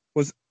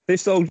 Was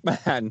this old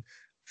man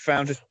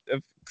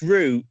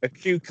grew a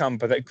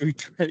cucumber that grew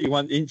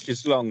 21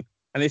 inches long,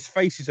 and his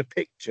face is a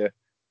picture.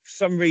 For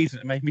some reason,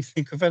 it made me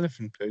think of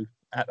elephant poo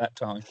at that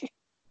time.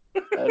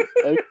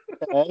 Okay.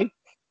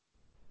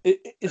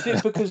 Is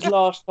it because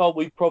last time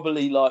we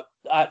probably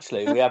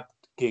actually we have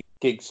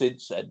gigs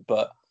since then,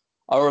 but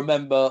I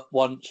remember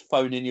once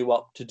phoning you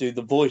up to do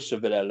the voice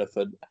of an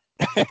elephant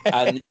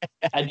and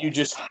you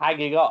just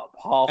hanging up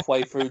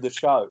halfway through the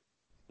show,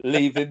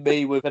 leaving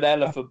me with an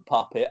elephant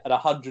puppet and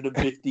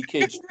 150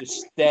 kids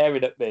just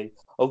staring at me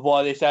of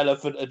why this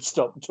elephant had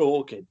stopped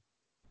talking.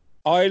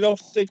 I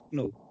lost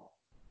signal.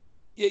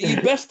 Yeah,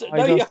 you best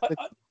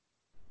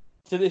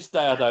to this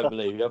day I don't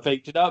believe you. I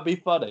think, you know, it'd be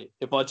funny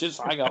if I just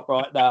hang up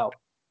right now.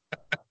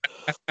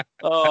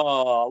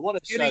 Oh, what a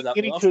show that was.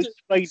 You need to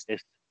explain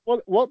this.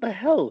 What the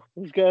hell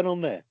was going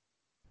on there?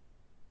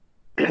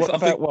 I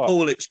think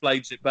Paul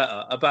explains it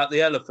better about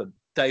the elephant,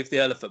 Dave the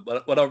elephant,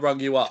 when I rung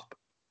you up.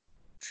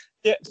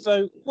 Yeah,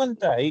 so one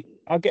day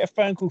I get a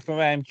phone call from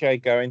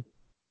AMJ going,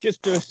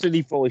 just do a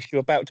silly voice, you're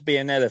about to be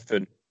an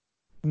elephant.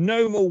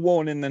 No more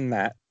warning than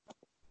that.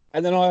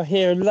 and then I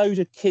hear a load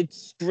of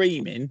kids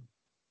screaming,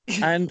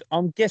 and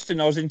I'm guessing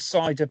I was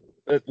inside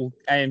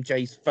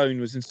AMJ's phone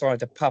was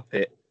inside a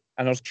puppet,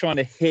 and I was trying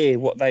to hear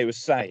what they were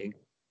saying.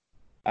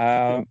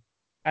 And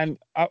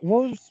what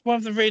was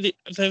one of there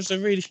was a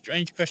really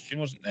strange question,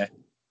 wasn't there?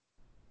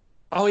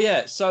 Oh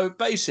yeah, so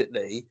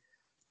basically,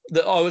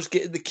 that I was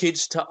getting the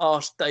kids to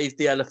ask Dave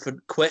the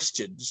Elephant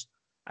questions,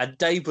 and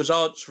Dave was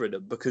answering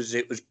them because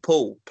it was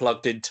Paul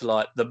plugged into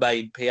like the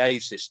main PA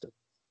system.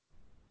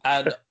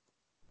 And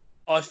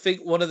I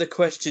think one of the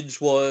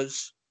questions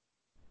was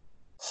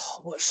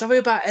something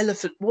about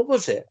elephant. What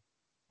was it?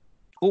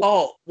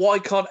 Oh, why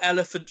can't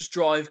elephants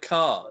drive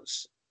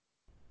cars?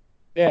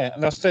 Yeah,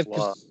 and I said,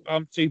 because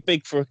I'm too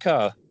big for a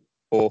car.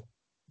 Or,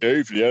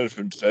 Dave the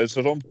Elephant says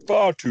that I'm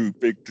far too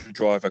big to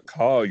drive a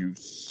car, you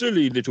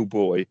silly little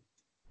boy.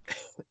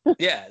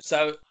 Yeah,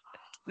 so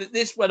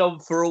this went on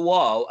for a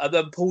while, and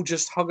then Paul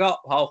just hung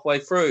up halfway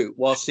through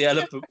whilst the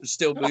elephant was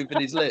still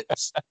moving his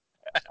lips.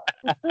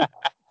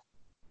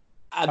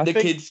 And the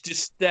kids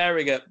just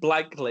staring at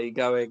blankly,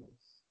 going,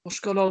 what's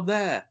going on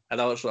there?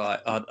 And I was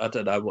like, I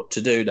don't know what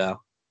to do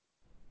now.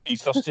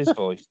 He's lost his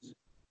voice.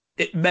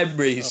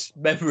 Memories.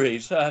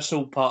 That's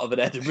all part of an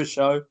Edinburgh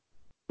show,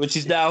 which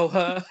is now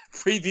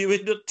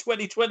previewing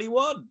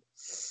 2021.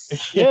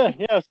 Yeah,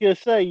 I was going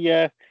to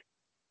say,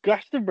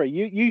 Glastonbury.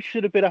 You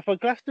should have been up on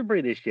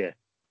Glastonbury this year.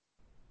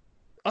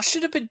 I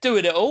should have been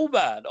doing it all,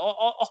 man.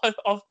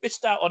 I've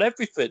missed out on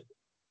everything.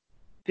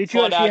 Did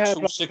you Financial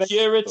actually have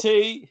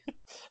security,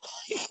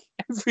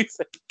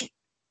 everything.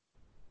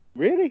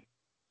 Really?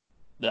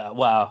 No,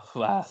 wow.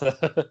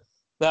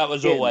 That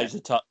was always a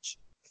touch.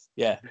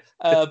 Yeah,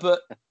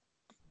 but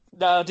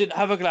no, I didn't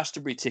have a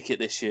Glastonbury ticket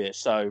this year,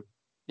 so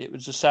it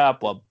was a sad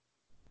one.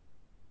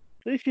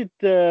 You should,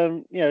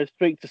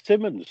 speak to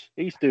Simmons.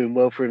 He's doing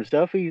well for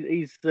himself.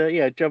 He's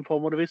jump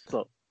on one of his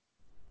slots.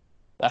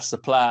 That's the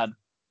plan.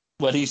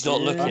 When he's not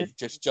looking,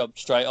 just jump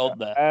straight on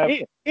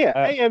there.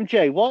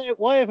 AMJ,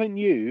 why haven't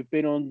you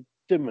been on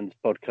Simmons'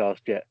 podcast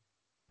yet?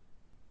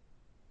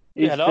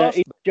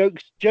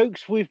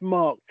 Jokes with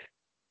Mark.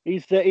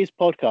 His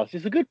podcast.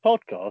 It's a good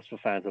podcast for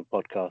fans of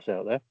podcasts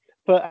out there.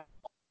 But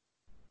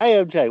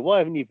AMJ, why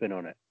haven't you been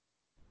on it?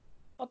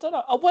 I don't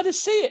know. I went to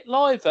see it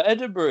live at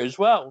Edinburgh as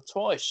well,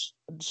 twice,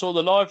 and saw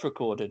the live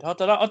recording. I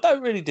don't know. I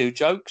don't really do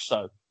jokes,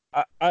 so.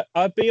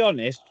 I'll be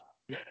honest.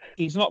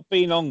 He's not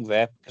been on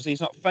there because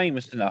he's not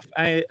famous enough.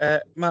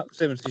 Mark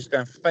Simmons is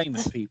going for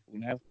famous people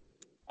now.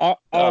 I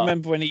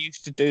remember when he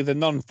used to do the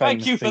non-famous.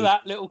 Thank you for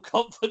that little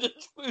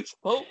confidence boost,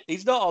 Paul.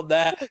 He's not on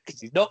there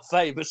because he's not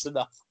famous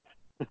enough.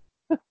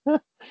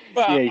 But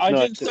I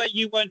didn't say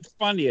you weren't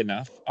funny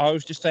enough. I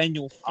was just saying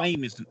your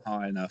fame isn't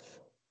high enough.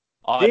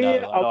 I know.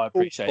 I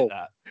appreciate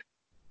that.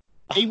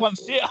 He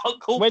wants it,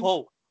 Uncle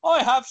Paul.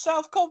 I have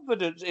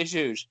self-confidence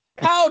issues.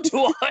 How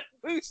do I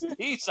boost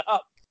these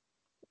up?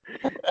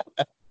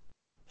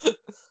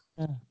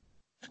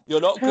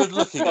 You're not good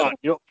looking.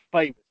 You're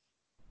famous.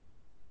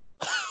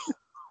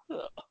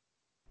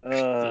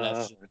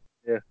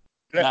 It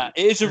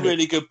is a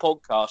really good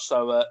podcast.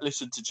 So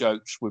listen to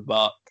Jokes with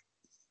Mark.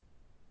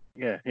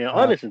 Yeah.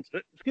 I listened to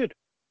it. It's good.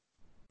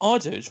 I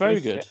do. It's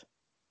very good.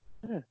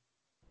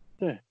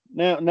 Yeah.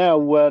 Now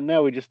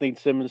we just need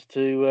Simmons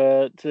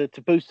to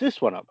boost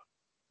this one up.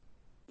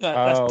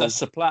 That's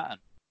the plan.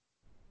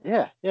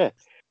 Yeah. I'll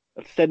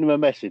send him a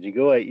message and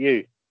go, hey,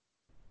 you,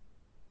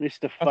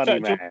 Mr. Funny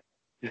Man.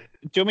 Do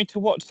you want me to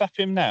WhatsApp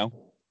him now?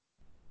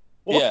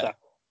 WhatsApp?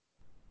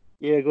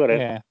 Yeah, go ahead.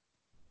 Yeah.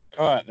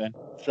 All right, then.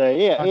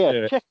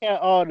 So, check out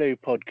our new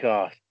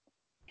podcast.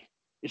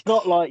 It's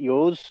not like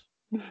yours.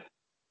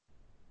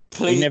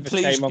 He never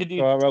came off to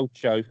our old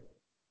show.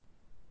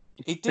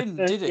 He didn't,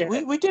 did it?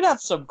 We did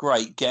have some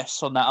great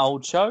guests on that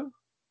old show.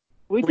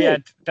 We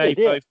had Dave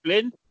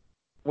O'Flynn.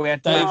 We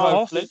had Dave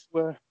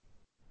O'Flynn.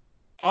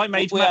 I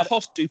made Matt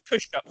Hoss do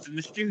push-ups in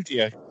the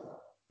studio.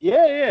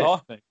 Yeah.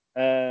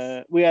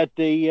 We had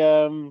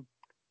the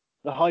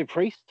High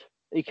Priest.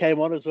 He came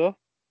on as well.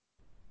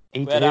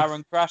 We had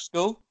Aaron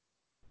Kraskell.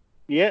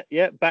 Yeah,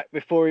 back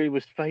before he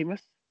was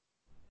famous.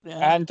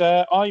 Yeah. And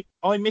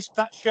I missed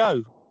that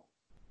show.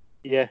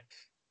 Yeah.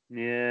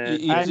 Yeah.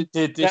 You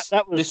did this.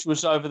 This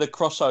was over the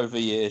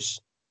crossover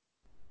years.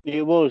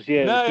 It was,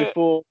 yeah. No. It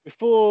was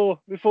before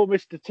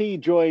Mr. T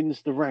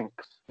joins the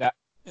ranks. Yeah.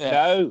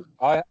 No,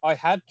 I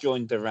had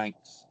joined the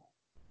ranks.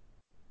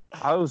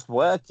 I was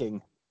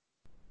working.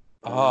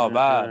 Oh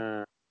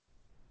man.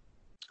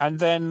 And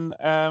then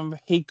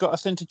he got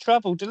us into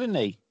trouble, didn't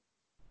he?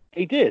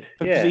 He did.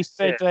 Because he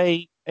said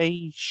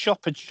a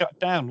shop had shut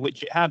down,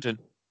 which it hadn't.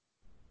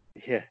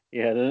 Yeah.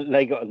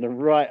 They got on the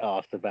right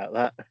arse about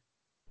that.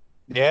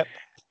 Yep.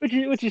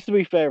 Which is to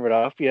be fair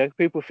enough. Yeah,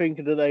 people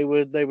thinking that they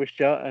were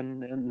shut,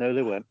 and no,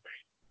 they weren't.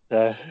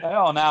 They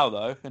are now,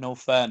 though. In all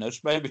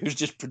fairness, maybe he was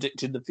just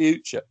predicting the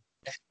future.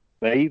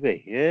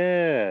 Maybe,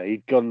 yeah.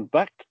 He'd gone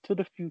back to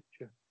the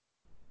future.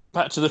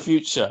 Back to the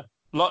future,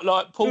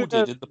 like Paul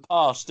did in the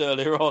past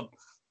earlier on.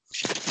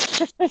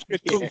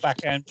 Good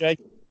callback, MJ.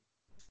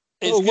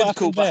 It's good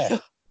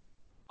callback.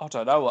 I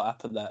don't know what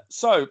happened there.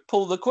 So,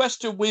 Paul, the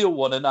question we all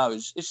want to know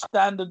is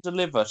Stand and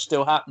Deliver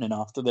still happening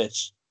after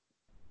this?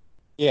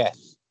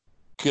 Yes.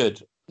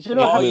 Good.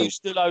 July. Are you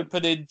still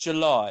open in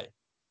July?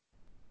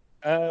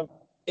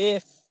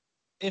 If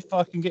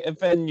I can get a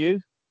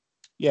venue,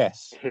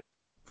 yes.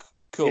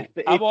 Cool.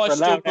 If Am I still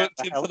allowed out booked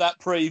the in house. for that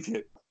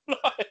preview?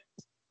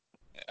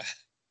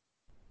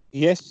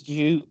 Yes,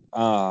 you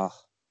are.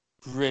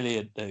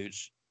 Brilliant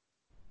news.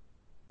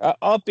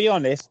 I'll be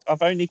honest,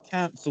 I've only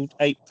cancelled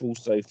April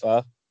so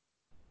far.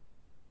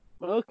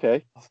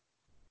 Okay.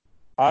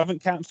 I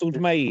haven't cancelled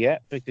May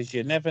yet because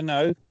you never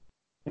know.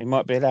 We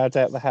might be allowed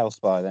out the house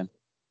by then.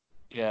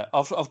 Yeah,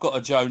 I've got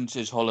a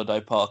Jones's holiday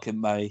park in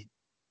May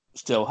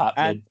still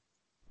happening.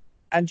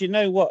 And you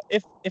know what?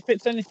 If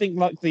it's anything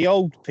like the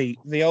old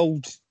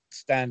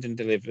Stand and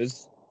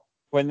Delivers,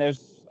 when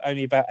there's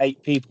only about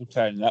 8 people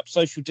turning up,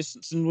 social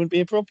distancing wouldn't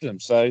be a problem.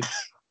 So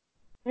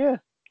Yeah.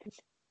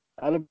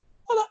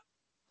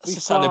 That's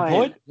a selling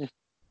point.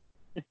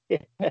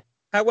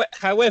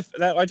 However,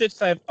 I did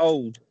say I'm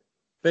old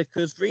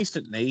because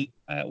recently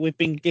we've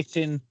been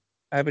getting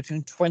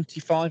between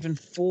 25 and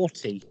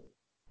 40.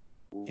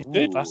 It's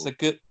good. That's a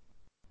good.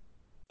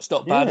 It's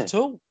not bad at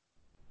all.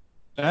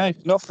 No,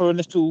 not for a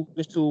little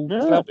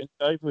club in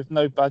Dover with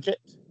no budget.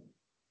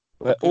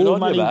 Where Good all on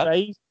money you, man.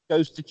 raised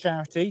goes to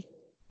charity.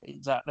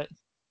 Exactly.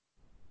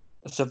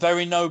 It's a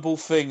very noble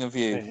thing of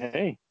you.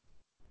 Hey.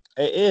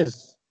 It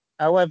is.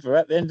 However,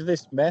 at the end of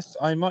this mess,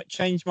 I might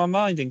change my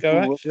mind and go,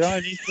 actually, I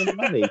need some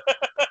money.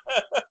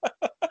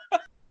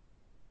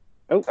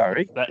 Oh,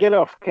 sorry. Get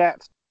off,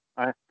 cat.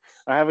 I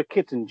have a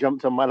kitten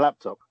jumped on my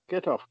laptop.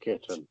 Get off,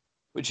 kitten.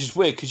 Which is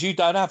weird because you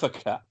don't have a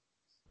cat.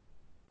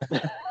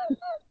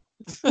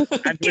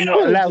 And we're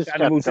not allowed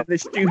animals in the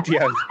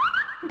studio.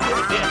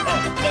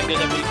 Yeah, they're going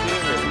to be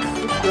furious.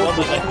 What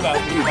the heck about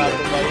you found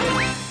the way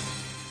in?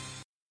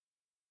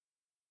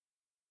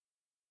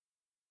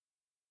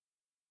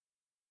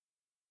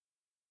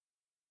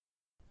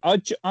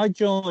 I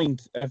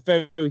joined a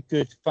very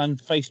good, fun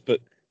Facebook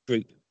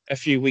group a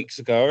few weeks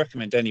ago. I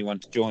recommend anyone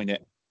to join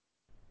it.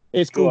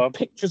 It's called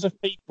Pictures of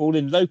People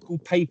in Local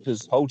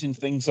Papers Holding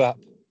Things Up.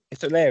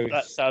 It's hilarious.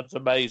 That sounds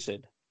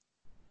amazing.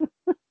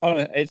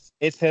 Oh,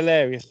 it's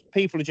hilarious.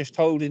 People are just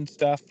holding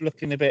stuff,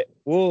 looking a bit,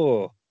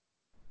 whoa,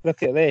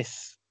 look at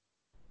this.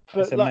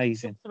 It's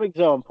amazing. Some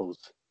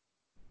examples.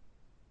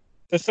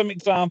 There's some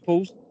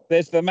examples.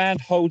 There's the man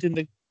holding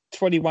the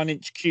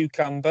 21-inch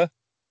cucumber,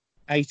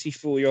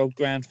 84-year-old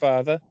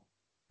grandfather.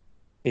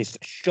 His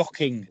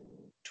shocking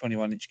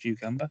 21-inch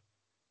cucumber.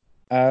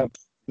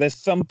 There's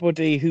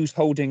somebody who's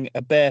holding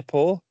a bear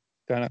paw,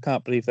 going, I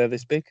can't believe they're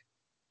this big.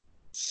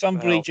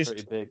 Somebody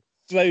just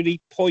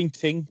slowly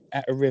pointing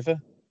at a river.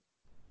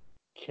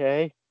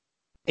 Okay.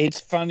 It's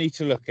funny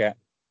to look at.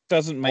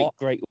 Doesn't make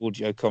great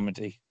audio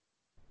comedy.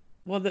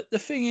 Well, the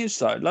thing is,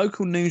 though,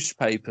 local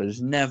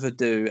newspapers never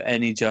do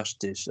any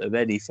justice of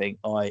anything,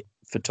 like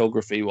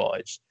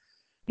photography-wise.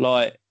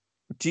 Like,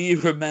 do you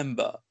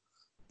remember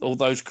all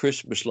those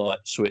Christmas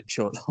lights switch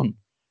on?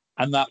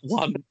 And that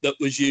one that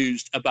was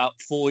used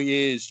about 4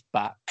 years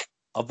back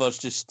of us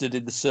just stood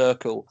in the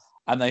circle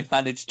and they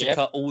managed to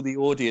cut all the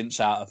audience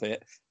out of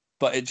it.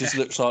 But it just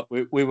looks like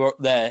we were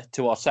there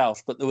to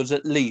ourselves. But there was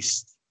at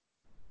least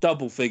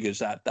double figures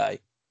that day.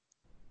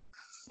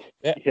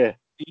 Yeah.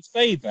 You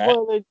say that.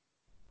 Well,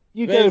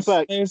 you go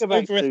back. There's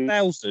over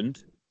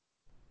 1,000.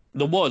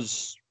 There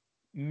was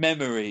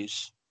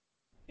memories.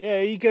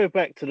 Yeah, you go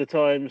back to the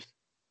times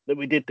that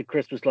we did the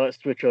Christmas lights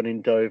switch on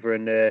in Dover,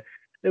 and there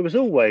was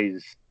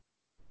always,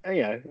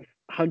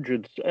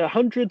 hundreds,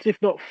 if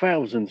not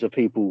thousands, of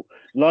people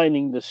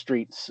lining the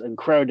streets and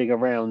crowding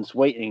around,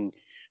 waiting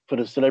for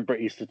the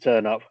celebrities to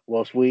turn up,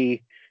 whilst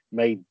we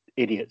made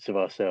idiots of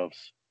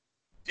ourselves.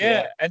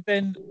 Yeah, and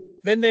then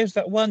there's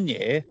that one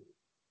year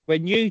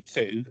when you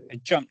two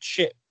had jumped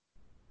ship,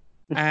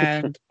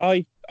 and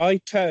I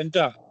turned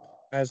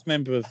up as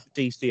member of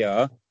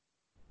DCR,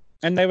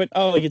 and they went,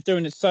 "Oh, you're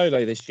doing it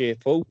solo this year,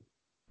 Paul."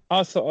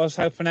 I thought I was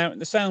helping out in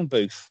the sound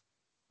booth,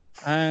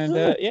 and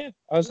I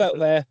was out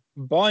there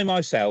by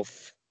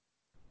myself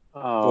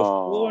for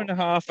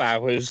 4.5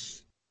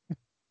 hours.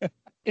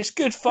 It's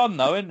good fun,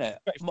 though, isn't it?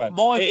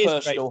 My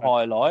personal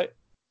highlight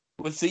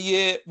was the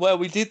year where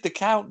we did the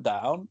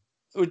countdown.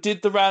 We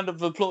did the round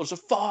of applause of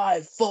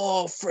 5,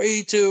 4,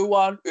 3, 2,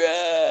 1.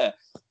 Yeah.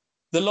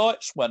 The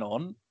lights went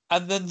on,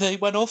 and then they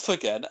went off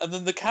again, and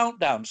then the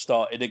countdown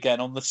started again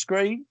on the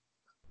screen.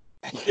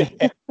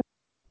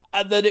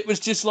 And then it was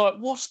just like,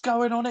 what's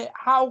going on here?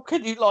 How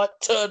can you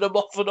turn them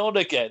off and on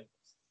again?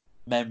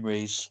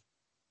 Memories.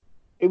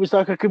 It was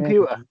like a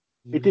computer.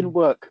 It didn't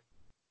work.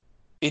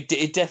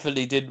 It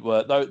definitely didn't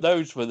work.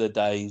 Those were the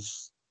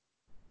days.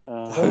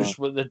 Those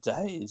were the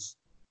days.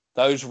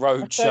 Those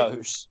road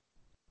shows.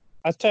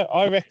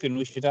 I reckon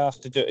we should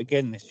ask to do it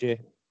again this year.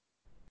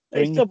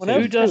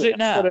 Who does it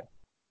now?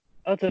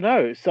 I don't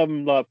know.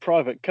 Some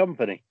private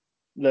company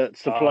that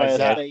supply a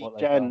stage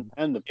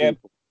and the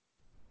people.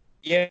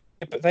 Yeah,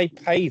 but they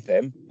pay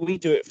them. We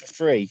do it for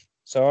free.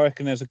 So I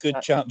reckon there's a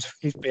good chance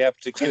we'd be able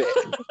to get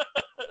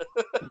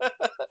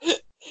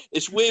it.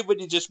 It's weird when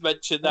you just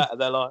mention that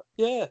and they're like,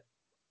 yeah,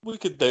 we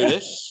could do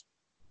this.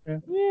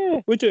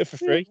 Yeah, we'll do it for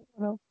free.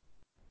 Well,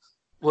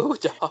 I'll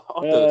do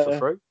it for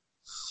free.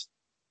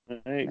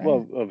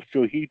 Well, I'm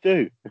sure you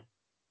do.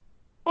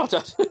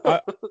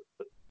 I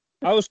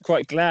was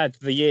quite glad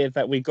the year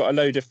that we got a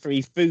load of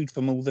free food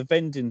from all the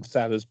vending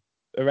sellers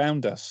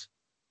around us.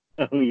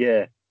 Oh,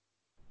 yeah.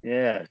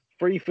 Yeah,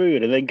 free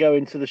food, and then go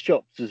into the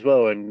shops as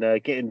well and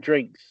getting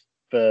drinks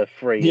for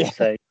free and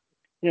say,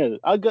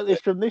 I got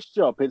this from this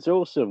shop. It's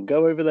awesome.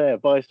 Go over there,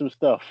 buy some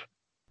stuff.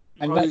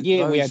 And that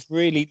year we had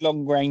really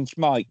long-range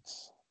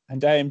mics,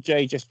 and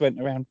AMJ just went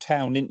around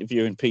town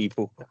interviewing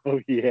people. Oh,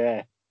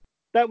 yeah.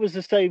 That was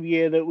the same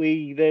year that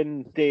we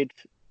then did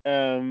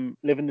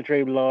Living the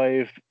Dream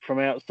live from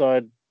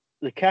outside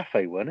the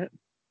cafe, wasn't it?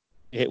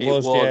 It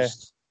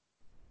was.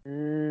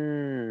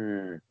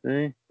 Yeah.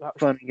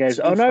 Funny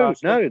games. Oh no,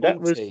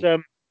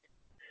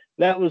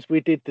 that was we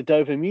did the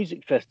Dover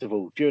Music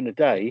Festival during the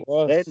day.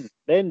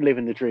 Then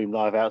Living the Dream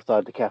live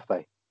outside the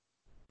cafe.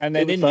 And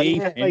then in the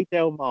evening,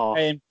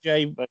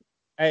 AMJ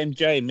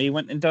and me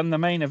went and done the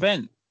main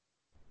event.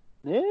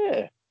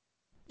 Yeah.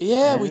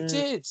 Yeah, we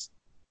did.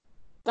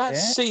 That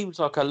seems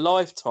like a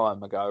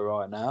lifetime ago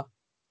right now.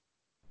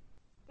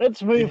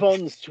 Let's move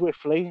on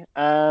swiftly.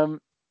 How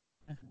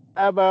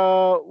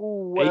about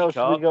what else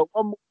have we got?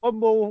 One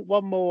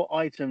more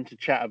item to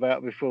chat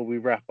about before we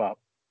wrap up.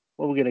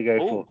 What are we going to go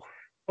for?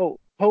 Oh,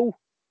 Paul?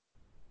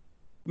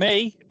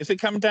 Me? Is it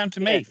coming down to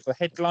me for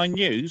headline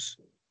news?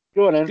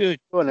 Go on then. Good.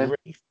 Go on then.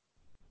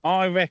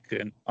 I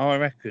reckon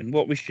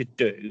what we should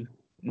do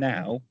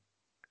now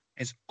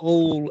is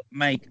all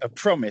make a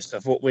promise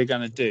of what we're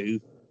going to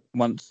do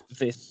once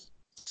this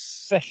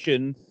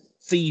season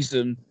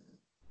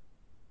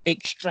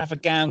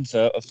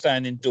extravaganza of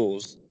staying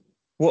indoors.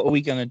 What are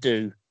we going to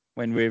do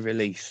when we're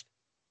released?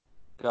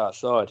 Go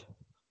outside.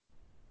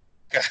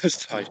 Go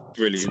outside.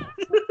 Brilliant.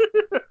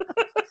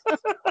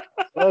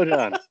 Well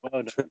done.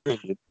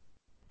 Brilliant.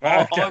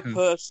 I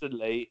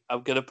personally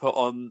am going to put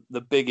on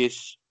the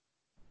biggest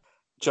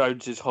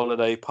Jones's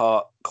Holiday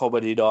Park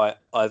comedy night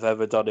I've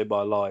ever done in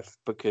my life,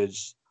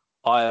 because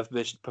I have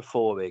missed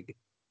performing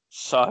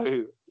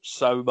so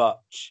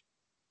much.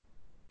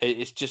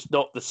 It's just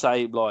not the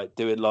same like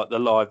doing like the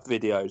live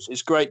videos.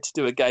 It's great to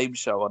do a game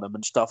show on them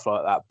and stuff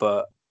like that,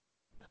 but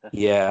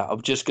yeah,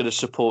 I'm just going to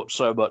support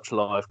so much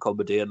live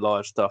comedy and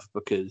live stuff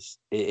because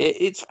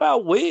it's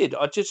felt weird.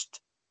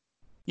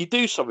 You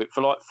do something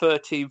for like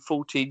 13,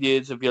 14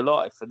 years of your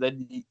life and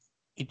then you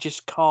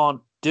just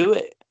can't do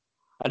it.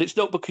 And it's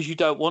not because you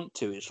don't want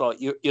to. It's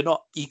like you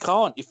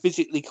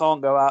physically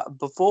can't go out and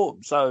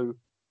perform. So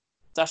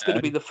that's going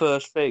to be the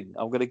first thing.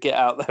 I'm going to get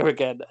out there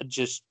again and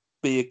just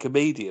be a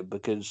comedian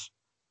because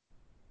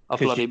I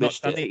bloody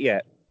missed it. Not done it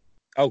yet.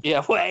 Oh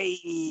yeah,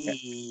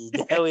 wait,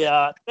 there we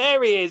are.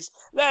 There he is.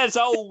 There's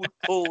old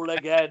Paul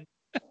again,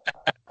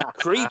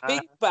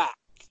 creeping back.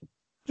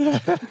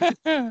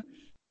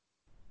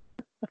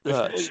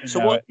 So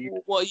what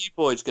are you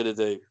boys going to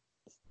do?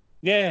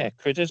 Yeah,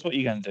 Critters, what are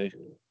you going to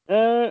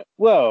do?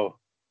 Well,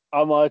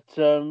 I might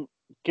go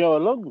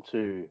along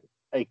to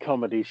a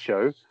comedy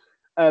show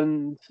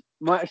and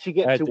might actually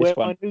get to wear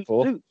my new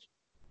suit.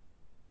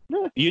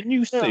 No, your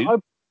new suit?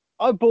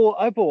 I bought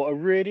a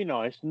really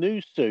nice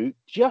new suit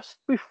just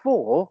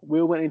before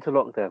we went into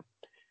lockdown,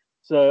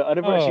 so I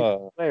never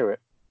actually wear it,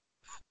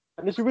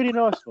 and it's a really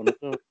nice one.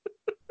 So.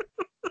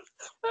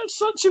 That's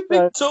such a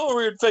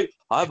Victorian thing.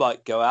 I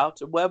might go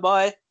out and wear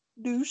my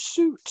new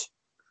suit.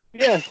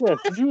 Yes,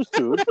 new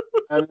suit,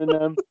 and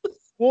then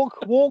walk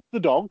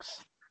the dogs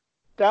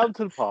down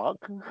to the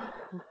park.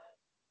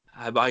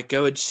 I might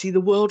go and see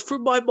the world through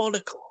my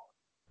monocle.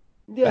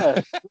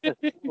 Yes.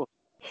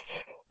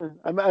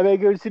 I may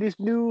go to this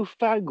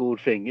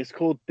newfangled thing. It's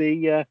called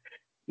the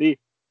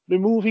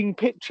moving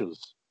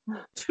pictures.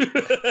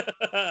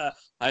 I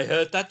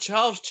heard that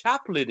Charles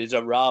Chaplin is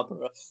a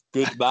rather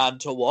good man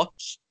to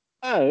watch.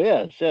 Oh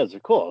yes,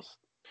 of course.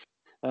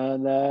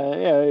 And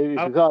if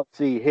you can't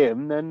see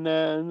him, then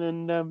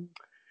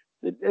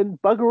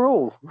bugger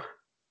all.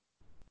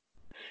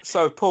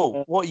 So,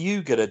 Paul, what are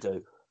you gonna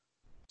do?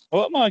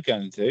 What am I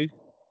going to do?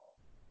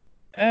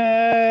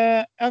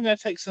 I'm going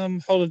to take some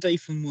holiday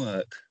from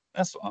work.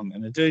 That's what I'm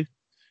going to do,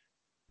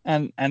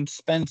 and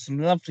spend some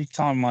lovely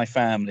time with my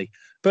family.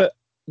 But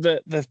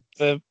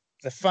the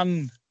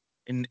fun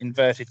in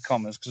inverted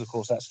commas, because of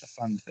course that's the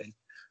fun thing.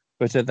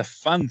 But the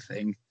fun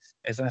thing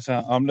is that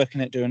I'm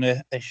looking at doing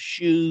a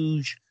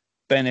huge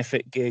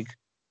benefit gig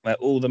where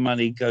all the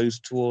money goes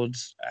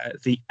towards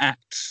the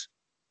acts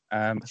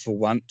for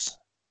once.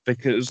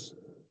 Because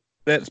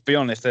let's be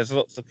honest, there's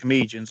lots of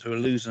comedians who are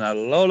losing a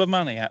lot of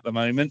money at the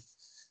moment.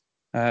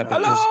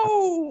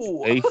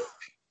 Hello.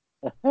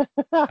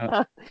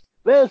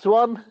 There's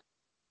one.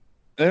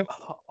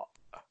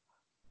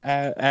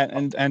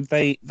 And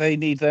they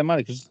need their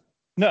money because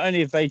not only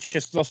have they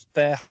just lost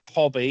their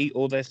hobby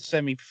or their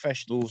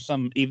semi-professional,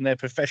 some even their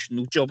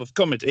professional job of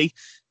comedy,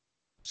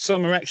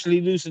 some are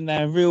actually losing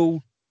their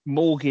real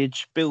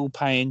mortgage,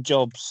 bill-paying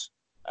jobs,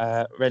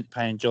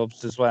 rent-paying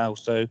jobs as well.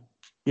 So,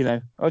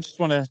 I just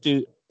want to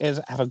do is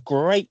have a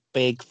great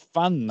big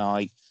fun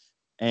night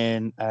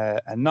in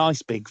a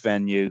nice big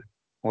venue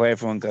where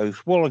everyone goes,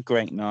 what a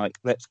great night,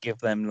 let's give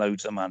them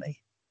loads of money.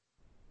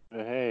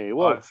 Hey,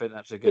 well, I think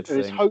that's a good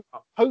thing. Hope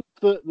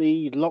that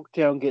the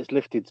lockdown gets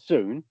lifted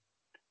soon,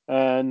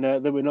 and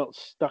that we're not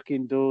stuck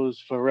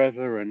indoors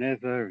forever and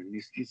ever, and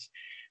it's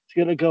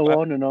going to go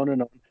on and on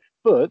and on.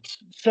 But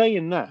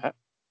saying that,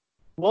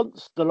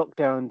 once the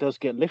lockdown does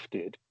get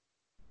lifted,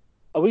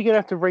 are we going to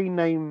have to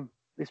rename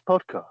this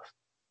podcast?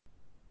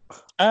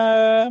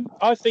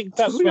 I think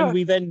that's when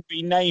we then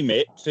rename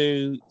it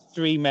to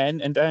Three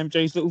Men and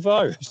AMJ's Little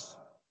Virus.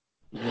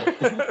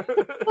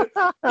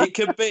 It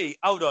could be,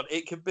 hold on,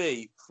 it could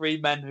be Three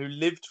Men Who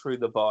Lived Through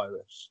the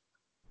Virus,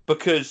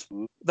 because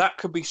that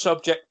could be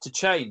subject to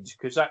change,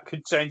 because that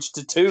could change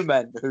to Two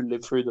Men Who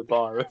Lived Through the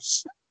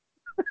Virus.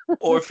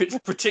 Or if it's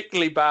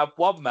particularly bad,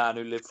 One Man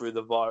Who Lived Through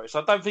the Virus.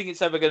 I don't think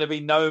it's ever going to be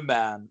No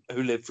Man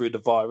Who Lived Through the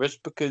Virus,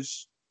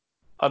 because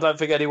I don't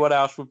think anyone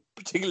else would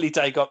particularly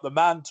take up the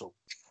mantle.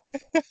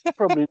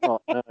 Probably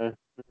not, no.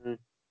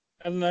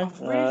 I don't know.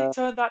 I've really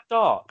turned that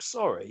dark.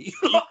 Sorry.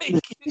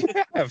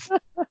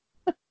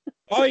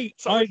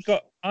 I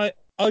got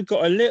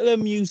a little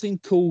amusing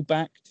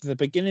callback to the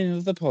beginning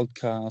of the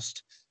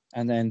podcast,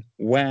 and then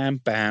wham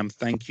bam,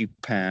 thank you,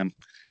 Pam.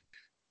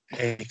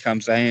 Here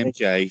comes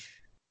AMJ.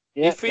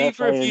 Yeah, if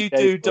either of you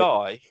do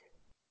die,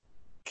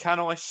 can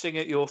I sing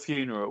at your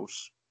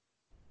funerals?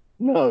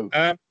 No.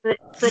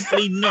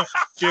 Probably not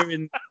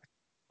during.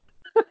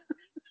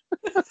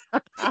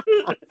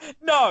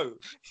 No.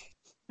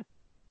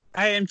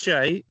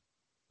 AMJ,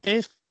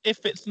 if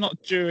it's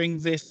not during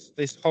this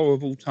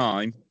horrible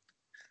time,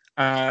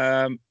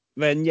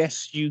 then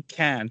yes, you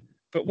can.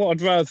 But what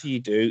I'd rather you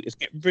do is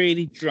get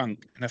really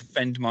drunk and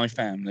offend my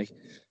family,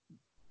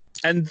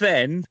 and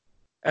then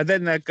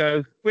they'll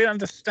go, we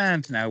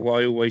understand now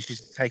why he always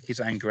used to take his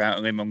anger out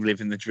on him on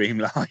Living the Dream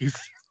Live.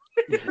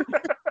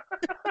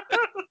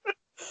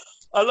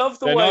 I love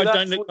the then way I that's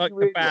don't look like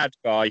really the bad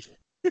guy.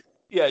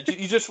 Yeah,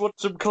 you just want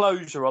some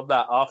closure on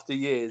that after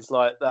years,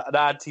 like that an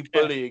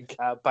anti-bullying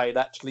campaign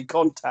actually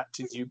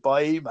contacted you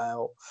by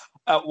email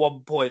at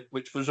one point,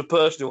 which was a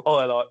personal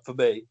highlight for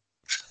me.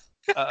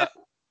 I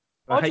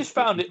just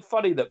found it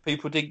funny that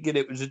people didn't get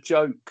it was a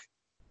joke.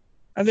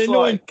 And the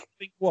annoying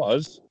thing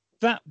was,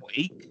 that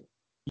week,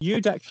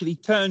 you'd actually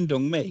turned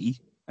on me,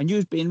 and you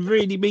was being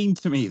really mean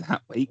to me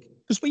that week,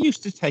 because we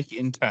used to take it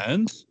in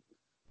turns.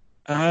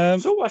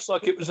 It's almost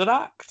like it was an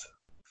act.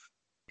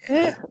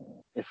 Yeah.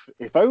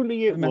 If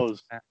only it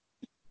was.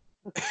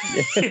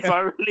 If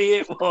only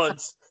it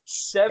was.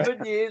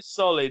 7 years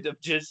solid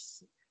of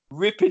just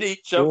ripping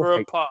each other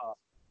apart.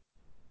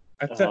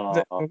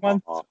 The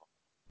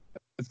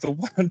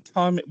one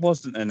time it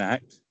wasn't an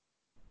act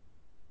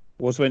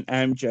was when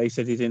AMJ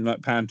said he didn't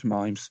like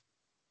pantomimes.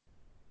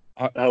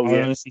 I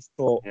honestly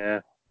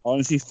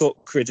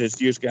thought,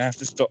 Critters, you was going to have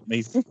to stop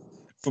me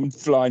from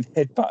flying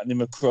headbutting him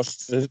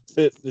across the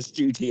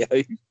studio.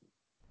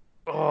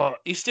 Oh,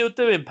 you still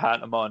doing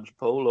pantomimes,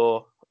 Paul,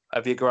 or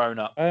have you grown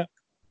up?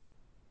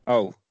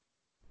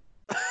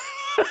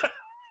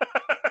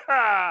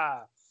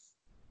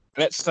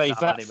 Let's save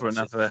that for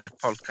another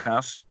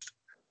podcast.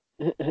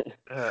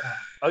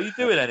 Are you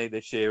doing any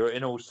this year,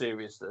 in all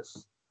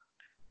seriousness?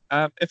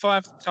 If I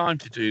have time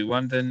to do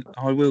one, then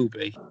I will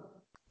be.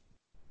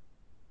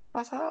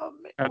 I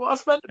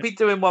was meant to be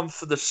doing one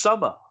for the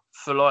summer,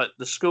 for like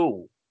the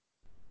school.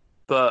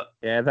 But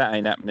yeah, that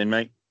ain't happening,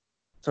 mate.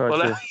 Sorry,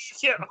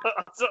 yeah,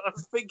 I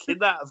was thinking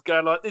that of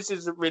going like, this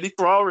isn't really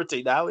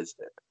priority now, is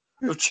it?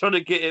 Of trying to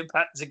get it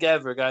back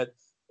together and going,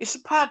 is the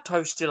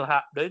panto still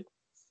happening?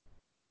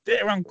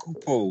 Dear Uncle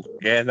Paul.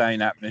 Yeah, that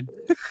ain't happening.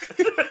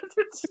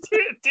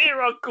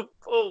 Dear Uncle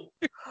Paul,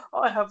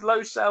 I have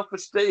low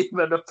self-esteem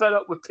and I'm fed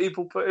up with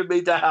people putting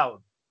me down.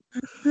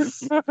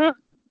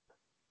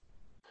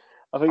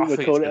 I think we'll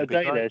call it a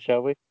day there,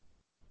 shall we?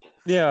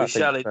 Yeah, we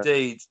shall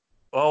indeed.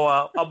 Oh,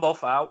 well, I'm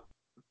off out.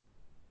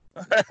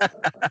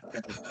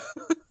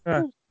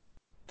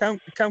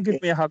 Come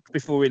give me a hug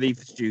before we leave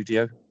the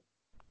studio.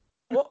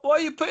 Why are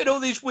you putting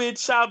all these weird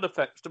sound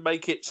effects to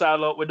make it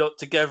sound like we're not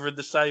together in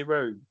the same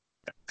room?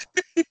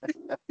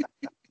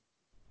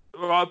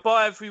 All right,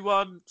 bye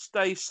everyone.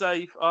 Stay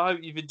safe. I hope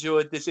you've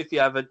enjoyed this. If you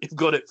haven't, you've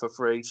got it for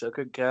free, so I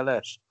couldn't care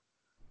less.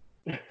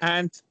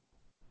 And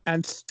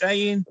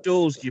stay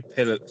indoors, you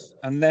pillocks.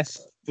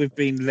 Unless we've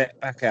been let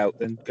back out,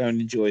 then go and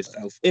enjoy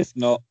yourself. If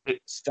not,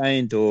 stay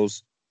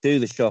indoors, do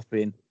the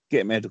shopping,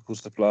 get medical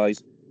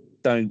supplies.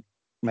 Don't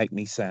make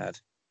me sad.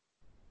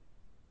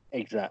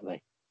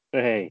 Exactly.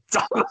 Hey.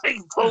 Don't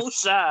make Paul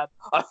sad.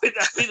 I think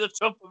that'd be the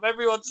top of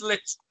everyone's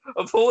list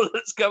of all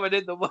that's going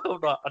in the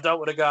world. Like, I don't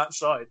want to go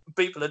outside.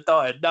 People are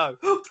dying. No,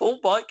 Paul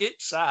might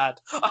get sad.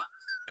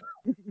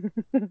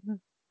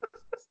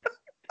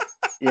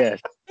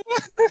 Yes.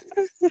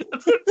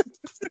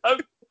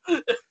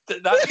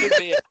 That should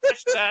be it.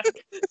 Hashtag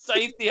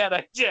save the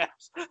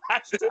NHS.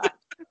 Hashtag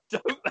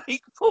don't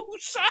make Paul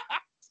sad.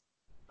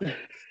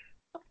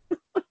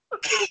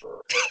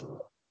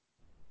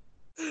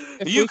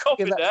 Are you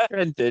copying that?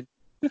 Trended,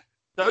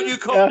 Don't you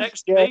come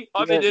next to me.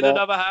 I'm in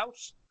another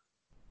house.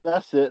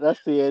 That's it.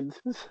 That's the end.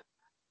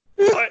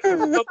 Right,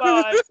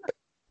 bye-bye.